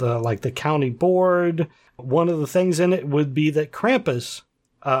from the county board. One of the things in it would be that Krampus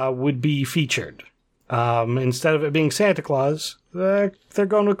would be featured. instead of it being Santa Claus, they're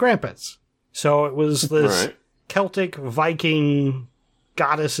going with Krampus. So it was this Right. Celtic Viking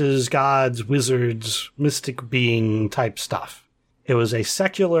goddesses, gods, wizards, mystic being type stuff. It was a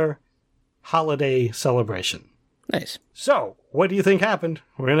secular holiday celebration. Nice. So, what do you think happened?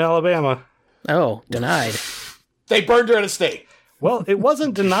 We're in Alabama. Oh, denied. They burned her at a stake. Well, it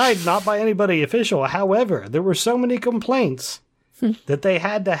wasn't denied, not by anybody official. However, there were so many complaints that they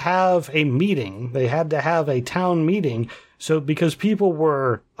had to have a meeting. They had to have a town meeting. So, because people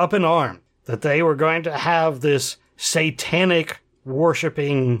were up in arms that they were going to have this satanic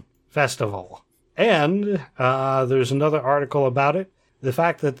worshiping festival. And there's another article about it. The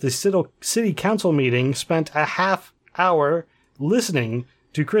fact that the city council meeting spent a half hour listening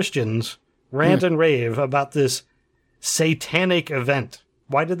to Christians rant and rave about this satanic event.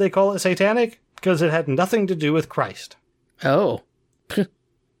 Why did they call it satanic? Because it had nothing to do with Christ. Oh.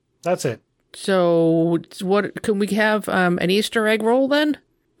 That's it. So, what can we have an Easter egg roll then?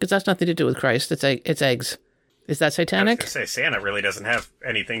 Because that's nothing to do with Christ. It's eggs. Is that I was satanic? gonna say Santa really doesn't have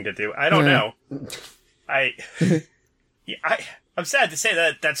anything to do. I don't know. I'm sad to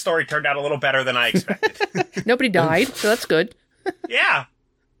say that story turned out a little better than I expected. Nobody died, so that's good. Yeah.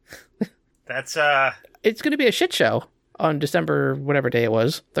 That's It's going to be a shit show on December, whatever day it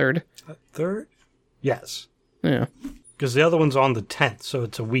was, 3rd. 3rd? Yes. Yeah. Because the other one's on the 10th, so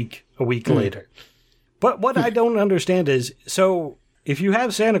it's a week later. But what I don't understand is, so if you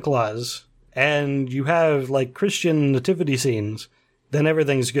have Santa Claus and you have like Christian nativity scenes, then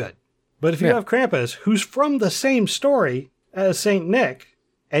everything's good. But if you have Krampus, who's from the same story as Saint Nick,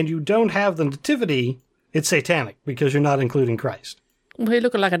 and you don't have the nativity, it's satanic because you're not including Christ. Well, he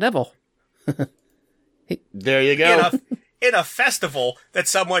looking like a devil. There you go. in a festival that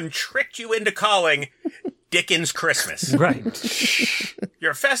someone tricked you into calling Dickens Christmas. Right.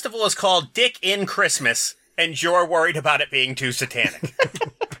 Your festival is called Dick in Christmas, and you're worried about it being too satanic.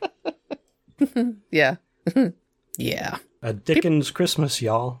 Yeah. Yeah. A Dickens Christmas,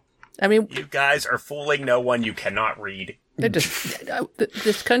 y'all. I mean, You guys are fooling no one you cannot read. they're just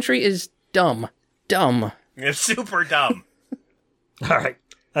this country is dumb. Dumb. It's super dumb. All right.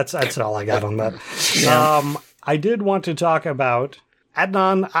 That's all I got on that. I did want to talk about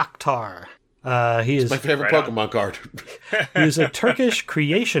Adnan Akhtar. He is My favorite Right Pokemon card. He's a Turkish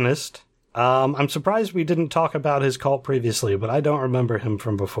creationist. I'm surprised we didn't talk about his cult previously, but I don't remember him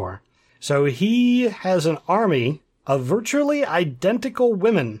from before. So he has an army of virtually identical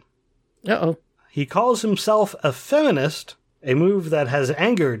women. Uh-oh. He calls himself a feminist, a move that has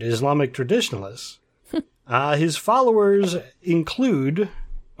angered Islamic traditionalists. His followers include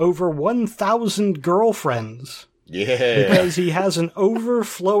over 1,000 girlfriends. Yeah. Because he has an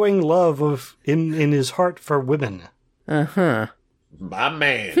overflowing love in his heart for women. Uh-huh. My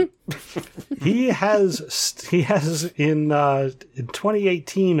man. He has in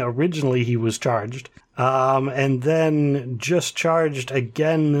 2018 originally he was charged, and then just charged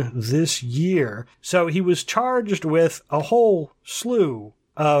again this year. So he was charged with a whole slew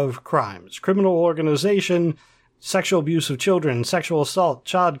of crimes: criminal organization, sexual abuse of children, sexual assault,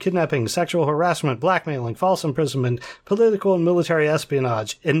 child kidnapping, sexual harassment, blackmailing, false imprisonment, political and military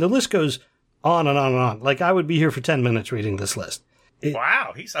espionage, and the list goes on and on and on. Like, I would be here for 10 minutes reading this list.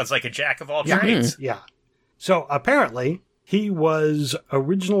 Wow, he sounds like a jack of all trades. Yeah. So apparently he was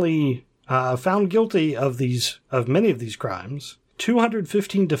originally found guilty of many of these crimes.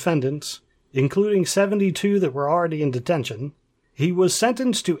 215 defendants, including 72 that were already in detention. He was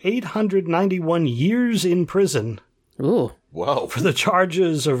sentenced to 891 years in prison. Ooh. Whoa. For the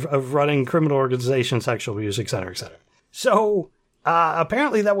charges of running criminal organization, sexual abuse, etc., etc. So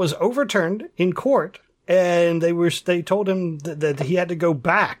apparently that was overturned in court. And they told him that he had to go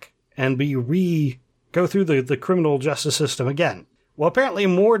back and go through the criminal justice system again. Well, apparently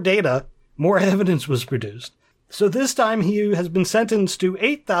more evidence was produced. So this time he has been sentenced to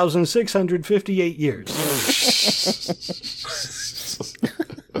 8,658 years.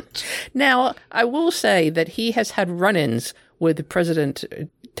 Now, I will say that he has had run-ins with President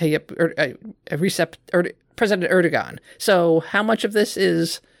President Erdogan. So how much of this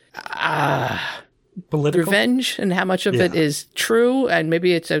is Political? revenge and how much of it is true, and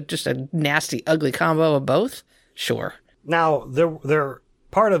maybe it's just a nasty, ugly combo of both? Sure. Now, there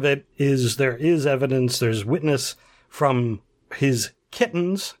part of it is there is evidence, there's witness from his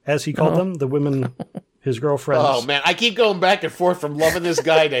kittens, as he called them, the women, his girlfriends. Oh, man. I keep going back and forth from loving this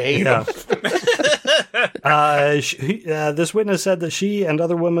guy to hating him. This witness said that she and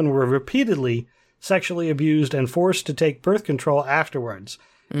other women were repeatedly sexually abused and forced to take birth control afterwards.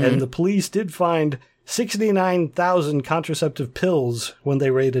 And the police did find 69,000 contraceptive pills when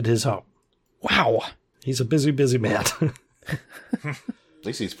they raided his home. Wow. He's a busy, busy man. At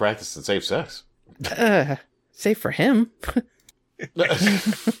least he's practicing safe sex. Safe for him.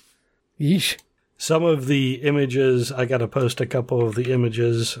 Yeesh. Some of the images, I got to post a couple of the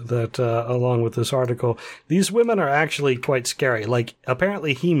images that, along with this article, these women are actually quite scary. Like,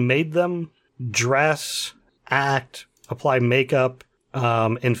 apparently he made them dress, act, apply makeup,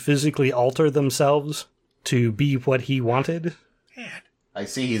 and physically alter themselves to be what he wanted. Man, I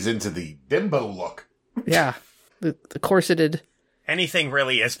see he's into the bimbo look. Yeah. The corseted. anything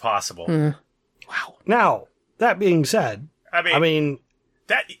really is possible. Wow. Now, that being said, I mean,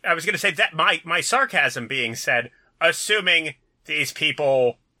 that I was going to say that my sarcasm being said, assuming these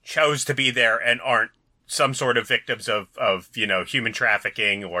people chose to be there and aren't some sort of victims of human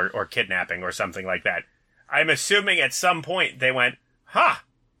trafficking or kidnapping or something like that. I'm assuming at some point they went,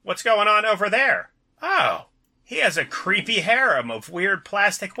 what's going on over there? Oh, he has a creepy harem of weird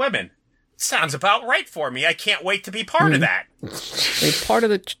plastic women. Sounds about right for me. I can't wait to be part of that. Part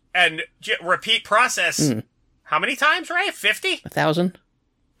of the... And repeat process. How many times, Ray? 50? 1,000?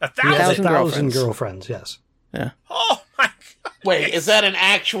 1,000? 1,000 girlfriends, yes. Yeah. Oh, my God. Wait, is that an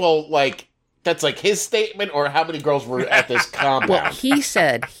actual, that's like his statement, or how many girls were at this compound? Well, he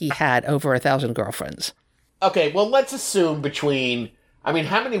said he had over 1,000 girlfriends. Okay, well, let's assume how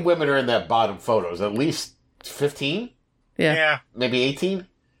many women are in that bottom photos? At least 15? Yeah. Maybe 18?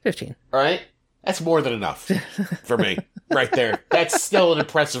 15. Right? That's more than enough for me, right there. That's still an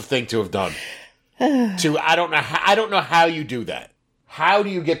impressive thing to have done. I don't know how you do that. How do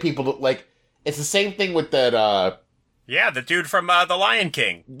you get people to, it's the same thing with that, the dude from The Lion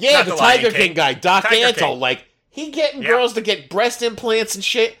King. Yeah, Not the Tiger King guy, Doc Tiger Antle. King. He getting girls to get breast implants and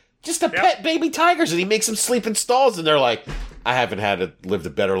shit just to pet baby tigers, and he makes them sleep in stalls, and they're like, I haven't lived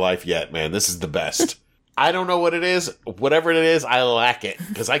a better life yet, man. This is the best. I don't know what it is. Whatever it is, I lack it,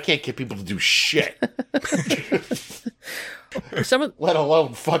 because I can't get people to do shit. Let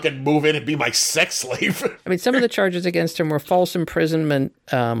alone fucking move in and be my sex slave. Some of the charges against him were false imprisonment,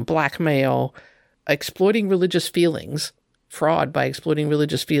 blackmail, exploiting religious feelings, fraud by exploiting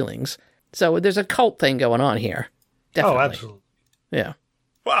religious feelings. So there's a cult thing going on here. Definitely. Oh, absolutely. Yeah.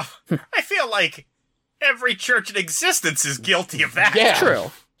 Well, I feel like every church in existence is guilty of that. Yeah.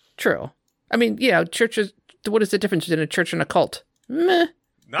 True. Churches, what is the difference between a church and a cult? Meh.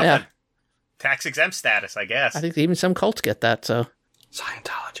 Nothing. Yeah. Tax exempt status, I guess. I think even some cults get that, so.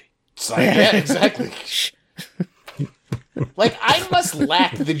 Scientology. Yeah, exactly. I must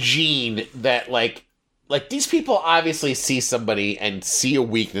lack the gene that, these people obviously see somebody and see a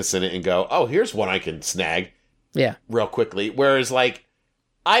weakness in it and go, oh, here's one I can snag. Yeah. Real quickly. Whereas,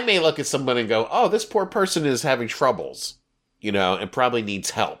 I may look at someone and go, oh, this poor person is having troubles, and probably needs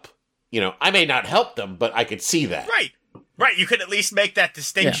help. I may not help them, but I could see that. Right. You could at least make that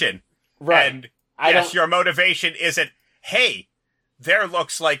distinction. Yeah. Right. And yes, your motivation isn't, hey, there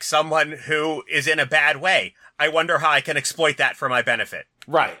looks like someone who is in a bad way. I wonder how I can exploit that for my benefit.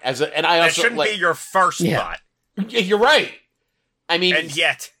 Right. That shouldn't be your first thought. You're right. And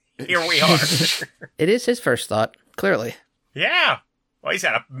yet, here we are. It is his first thought, clearly. Yeah. Well, he's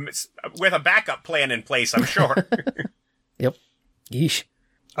had with a backup plan in place, I'm sure. Yep. Yeesh.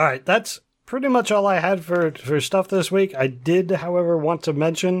 All right, that's pretty much all I had for stuff this week. I did, however, want to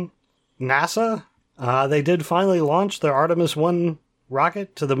mention NASA. They did finally launch their Artemis 1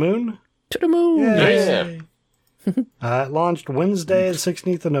 rocket to the moon. To the moon! Yay. It launched Wednesday, the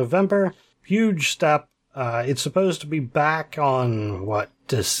 16th of November. Huge step. It's supposed to be back on,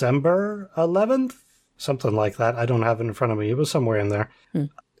 December 11th? Something like that. I don't have it in front of me. It was somewhere in there.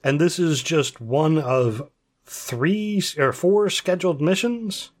 And this is just one of 4 scheduled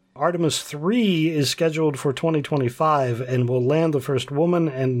missions. Artemis 3 is scheduled for 2025 and will land the first woman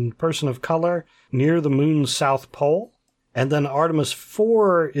and person of color near the moon's south pole. And then Artemis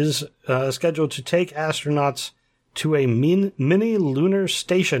 4 is scheduled to take astronauts to a mini lunar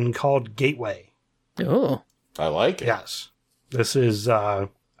station called Gateway. Oh. I like it. Yes. This is, I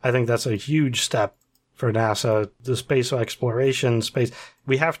think that's a huge step for NASA, the space exploration, space.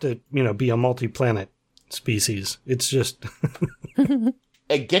 We have to, be a multi-planet species. It's just...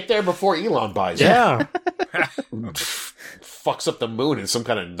 And get there before Elon buys it. Yeah. Fucks up the moon in some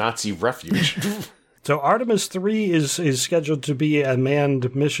kind of Nazi refuge. So Artemis 3 is scheduled to be a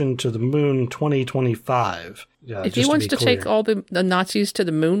manned mission to the moon 2025. If he wants to take all the Nazis to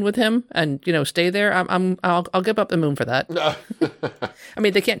the moon with him and, stay there, I'll give up the moon for that.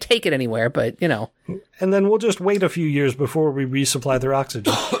 They can't take it anywhere, but, And then we'll just wait a few years before we resupply their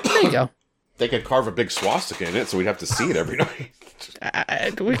oxygen. There you go. They could carve a big swastika in it, so we'd have to see it every night.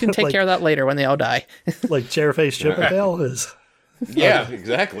 We can take care of that later when they all die. Like Chairface Chippendale is. Yeah,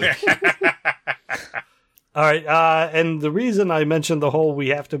 exactly. All right, and the reason I mentioned the whole we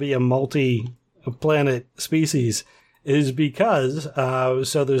have to be a multi-planet species is because,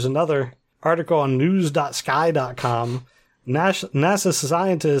 so there's another article on news.sky.com. NASA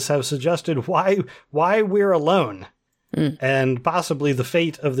scientists have suggested why we're alone and possibly the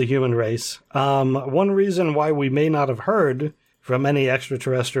fate of the human race. One reason why we may not have heard from any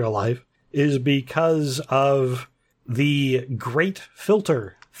extraterrestrial life is because of the Great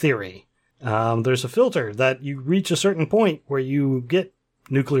Filter theory. There's a filter that you reach a certain point where you get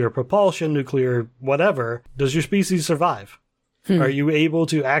nuclear propulsion, nuclear whatever. Does your species survive? Are you able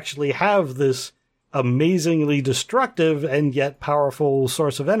to actually have this amazingly destructive and yet powerful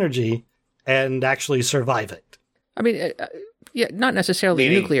source of energy and actually survive it? I mean, yeah, not necessarily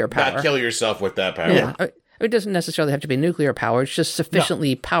Meaning nuclear power. not kill yourself with that power. Yeah, it doesn't necessarily have to be nuclear power. It's just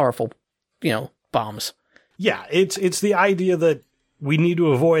sufficiently powerful, bombs. Yeah, it's the idea that we need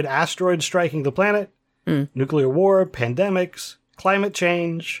to avoid asteroids striking the planet, nuclear war, pandemics, climate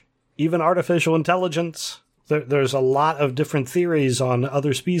change, even artificial intelligence. There's a lot of different theories on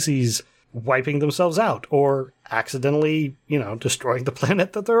other species wiping themselves out or accidentally, destroying the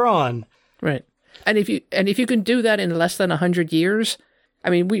planet that they're on. Right. And if you can do that in less than 100 years, I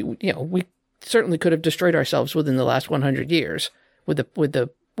mean, we certainly could have destroyed ourselves within the last 100 years with the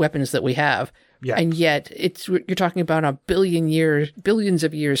weapons that we have. Yeah. And yet you're talking about a billions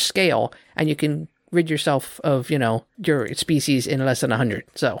of years scale, and you can rid yourself of, your species in less than 100.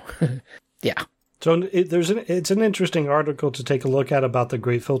 So, yeah. So it's an interesting article to take a look at about the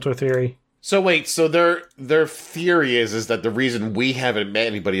Great Filter theory. So wait, so their theory is that the reason we haven't met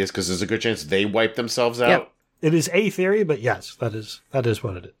anybody is because there's a good chance they wipe themselves out? Yep. It is a theory, but yes, that is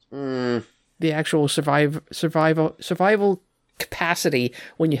what it is. The actual survival capacity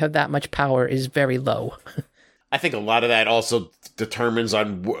when you have that much power is very low. I think a lot of that also determines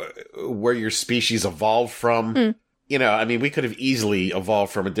on where your species evolved from. I mean, we could have easily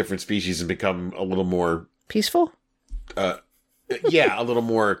evolved from a different species and become a little more... Peaceful? Yeah, a little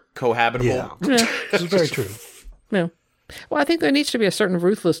more cohabitable. Yeah, this is very true. Yeah. Well, I think there needs to be a certain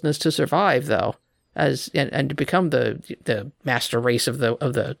ruthlessness to survive, though, and to become the master race of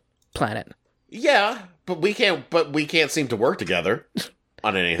the planet. Yeah, but we can't seem to work together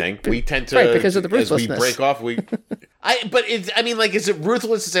on anything. We tend to, right, because of the As ruthlessness. we break off, is it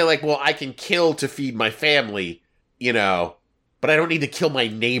ruthless to say like, well, I can kill to feed my family, but I don't need to kill my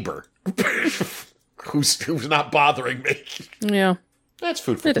neighbor who's not bothering me. Yeah, that's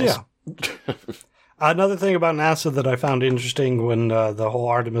food for it is. Yeah. Another thing about NASA that I found interesting when the whole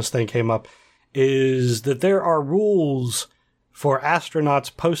Artemis thing came up is that there are rules for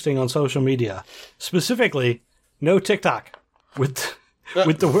astronauts posting on social media. Specifically, no TikTok with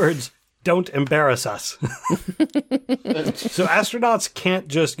the words, "Don't embarrass us." So astronauts can't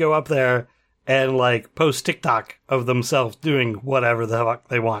just go up there and post TikTok of themselves doing whatever the fuck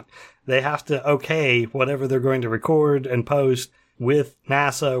they want. They have to okay whatever they're going to record and post with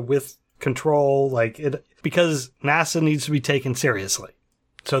NASA, with control, because NASA needs to be taken seriously.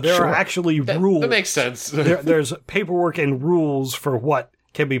 So there are actually rules. That makes sense. There's paperwork and rules for what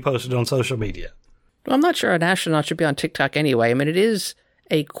can be posted on social media. Well, I'm not sure an astronaut should be on TikTok anyway. I mean, it is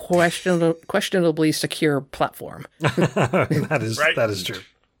a questionably secure platform. That is true.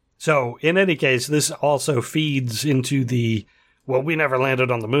 So, in any case, this also feeds into we never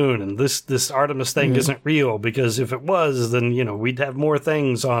landed on the moon, and this Artemis thing isn't real, because if it was, then, we'd have more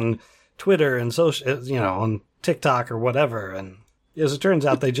things on Twitter and social, on TikTok or whatever. And as it turns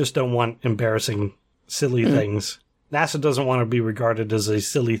out, they just don't want embarrassing, silly things. NASA doesn't want to be regarded as a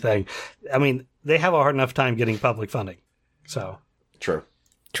silly thing. I mean, they have a hard enough time getting public funding. So. True.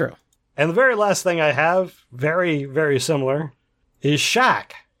 And the very last thing I have, very, very similar, is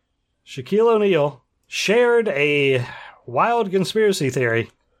Shaq. Shaquille O'Neal shared a wild conspiracy theory.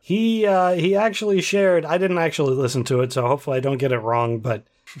 He actually shared, I didn't actually listen to it, so hopefully I don't get it wrong, but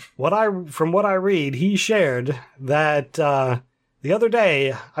from what I read, he shared that the other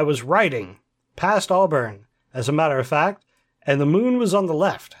day I was riding past Auburn, as a matter of fact, and the moon was on the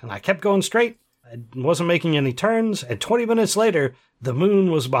left, and I kept going straight. I wasn't making any turns, and 20 minutes later, the moon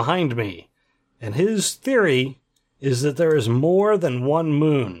was behind me. And his theory is that there is more than one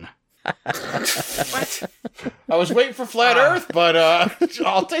moon. What? I was waiting for Flat Earth, but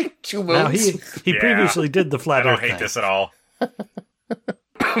I'll take 2 moons. Now, he previously did the Flat Earth I don't hate thing. this at all.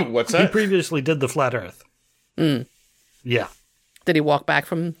 What's He that? previously did the Flat Earth. Yeah. Did he walk back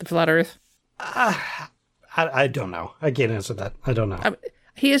from the flat Earth? I don't know. I can't answer that. I don't know.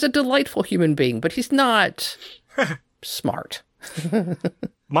 He is a delightful human being, but he's not smart.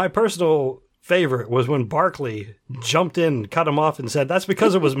 My personal favorite was when Barkley jumped in, cut him off, and said, "That's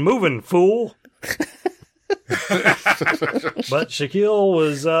because it was moving, fool." But Shaquille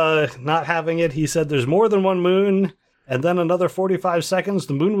was not having it. He said there's more than one moon, and then another 45 seconds,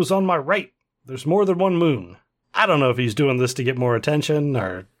 the moon was on my right. There's more than one moon. I don't know if he's doing this to get more attention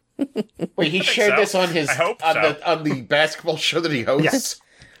or... Wait, he shared this on his I hope on the basketball show that he hosts? Yes.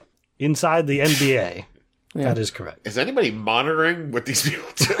 Inside the NBA. Yeah. That is correct. Is anybody monitoring what these people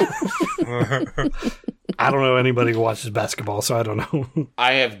do? I don't know anybody who watches basketball, so I don't know.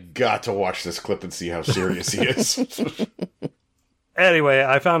 I have got to watch this clip and see how serious he is. Anyway,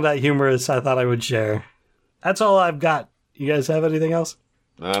 I found that humorous. I thought I would share. That's all I've got. You guys have anything else?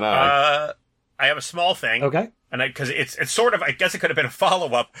 No. I have a small thing. Okay. And because it's sort of, I guess it could have been a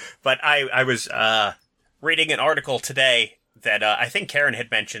follow-up, but I was reading an article today that I think Karen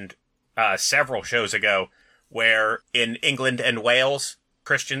had mentioned several shows ago, where in England and Wales,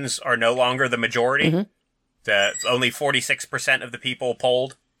 Christians are no longer the majority. Mm-hmm. Only 46% of the people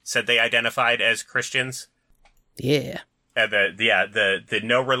polled said they identified as Christians. Yeah. The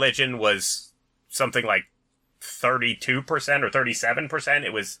no religion was something like 32% or 37%.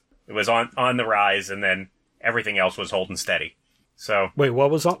 It was on the rise, and then everything else was holding steady. So wait, what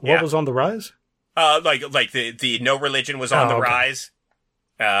was on the rise? Like the no religion was on the rise.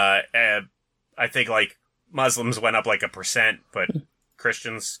 I think like Muslims went up like 1%, but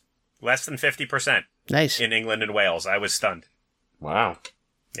Christians less than 50%. Nice. In England and Wales. I was stunned. Wow.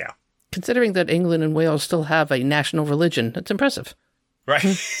 Yeah. Considering that England and Wales still have a national religion, that's impressive. Right.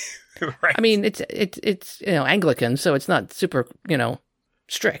 Right. I mean, it's Anglican, so it's not super,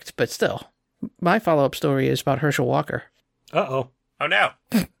 strict, but still. My follow-up story is about Herschel Walker. Uh-oh. Oh, no.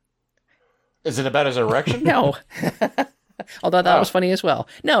 Is it about his erection? No. Although that was funny as well.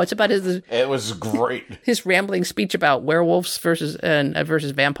 No, it's about It was great. his rambling speech about werewolves versus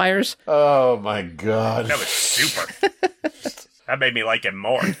vampires. Oh my god. That was super. That made me like him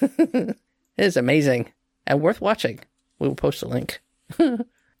more. It is amazing and worth watching. We will post a link.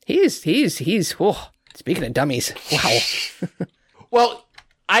 He's speaking of dummies. Wow. Well,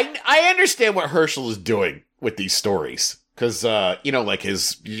 I understand what Herschel is doing with these stories. Because, like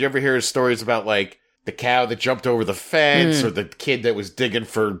did you ever hear his stories about, like, the cow that jumped over the fence or the kid that was digging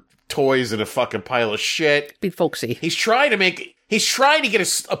for toys in a fucking pile of shit? Be folksy. He's trying to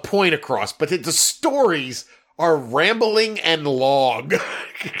get a point across, but the stories are rambling and long.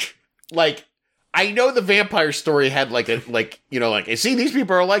 Like, I know the vampire story had see, these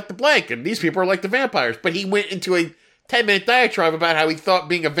people are like the blank and these people are like the vampires, but he went into a 10-minute diatribe about how he thought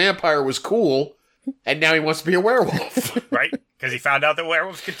being a vampire was cool, and now he wants to be a werewolf. Right? Because he found out that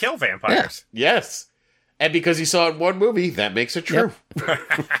werewolves could kill vampires. Yeah. Yes. And because he saw it in one movie, that makes it true. Yep.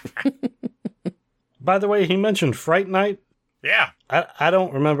 By the way, he mentioned Fright Night. Yeah. I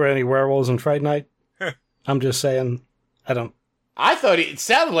don't remember any werewolves in Fright Night. I'm just saying, I don't. I thought it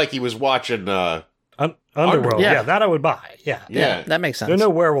sounded like he was watching Underworld. Yeah, that I would buy. Yeah. That makes sense. There are no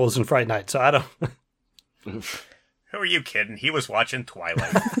werewolves in Fright Night, so I don't. Who are you kidding? He was watching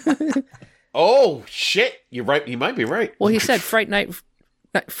Twilight. Oh, shit. You're right. You might be right. Well, he said Fright Night,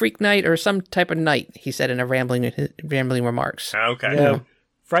 Freak Night, or some type of night, he said in a rambling remarks. Okay. Yeah.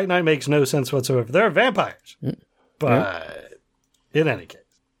 Fright Night makes no sense whatsoever. They're vampires. But in any case,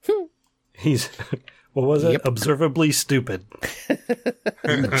 he's, what was it? Yep. Observably stupid.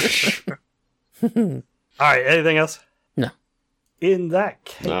 All right, anything else? No. In that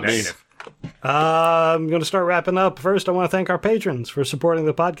case, Not me. Negative. I'm going to start wrapping up. First, I want to thank our patrons for supporting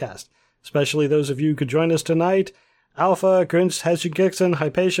the podcast, especially those of you who could join us tonight. Alpha, Grinch, Heshy Gixon,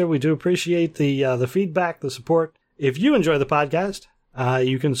 Hypatia, we do appreciate the feedback, the support. If you enjoy the podcast,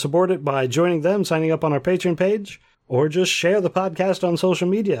 you can support it by joining them, signing up on our Patreon page, or just share the podcast on social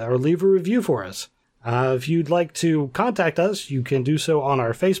media or leave a review for us. If you'd like to contact us, you can do so on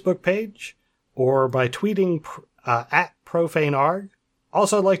our Facebook page or by tweeting at ProfaneArg.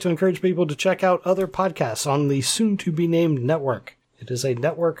 Also, I'd like to encourage people to check out other podcasts on the soon-to-be-named network. It is a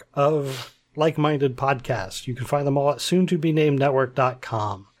network of like-minded podcasts. You can find them all at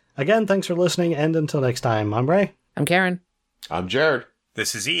soon-to-be-named-network.com. Again, thanks for listening, and until next time, I'm Ray. I'm Karen. I'm Jared.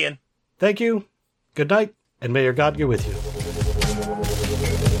 This is Ian. Thank you, good night, and may your God go with you.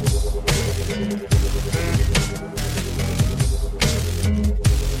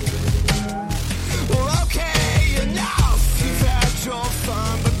 Enough. You've had your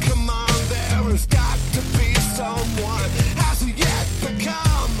fun, but come on, there has got to be someone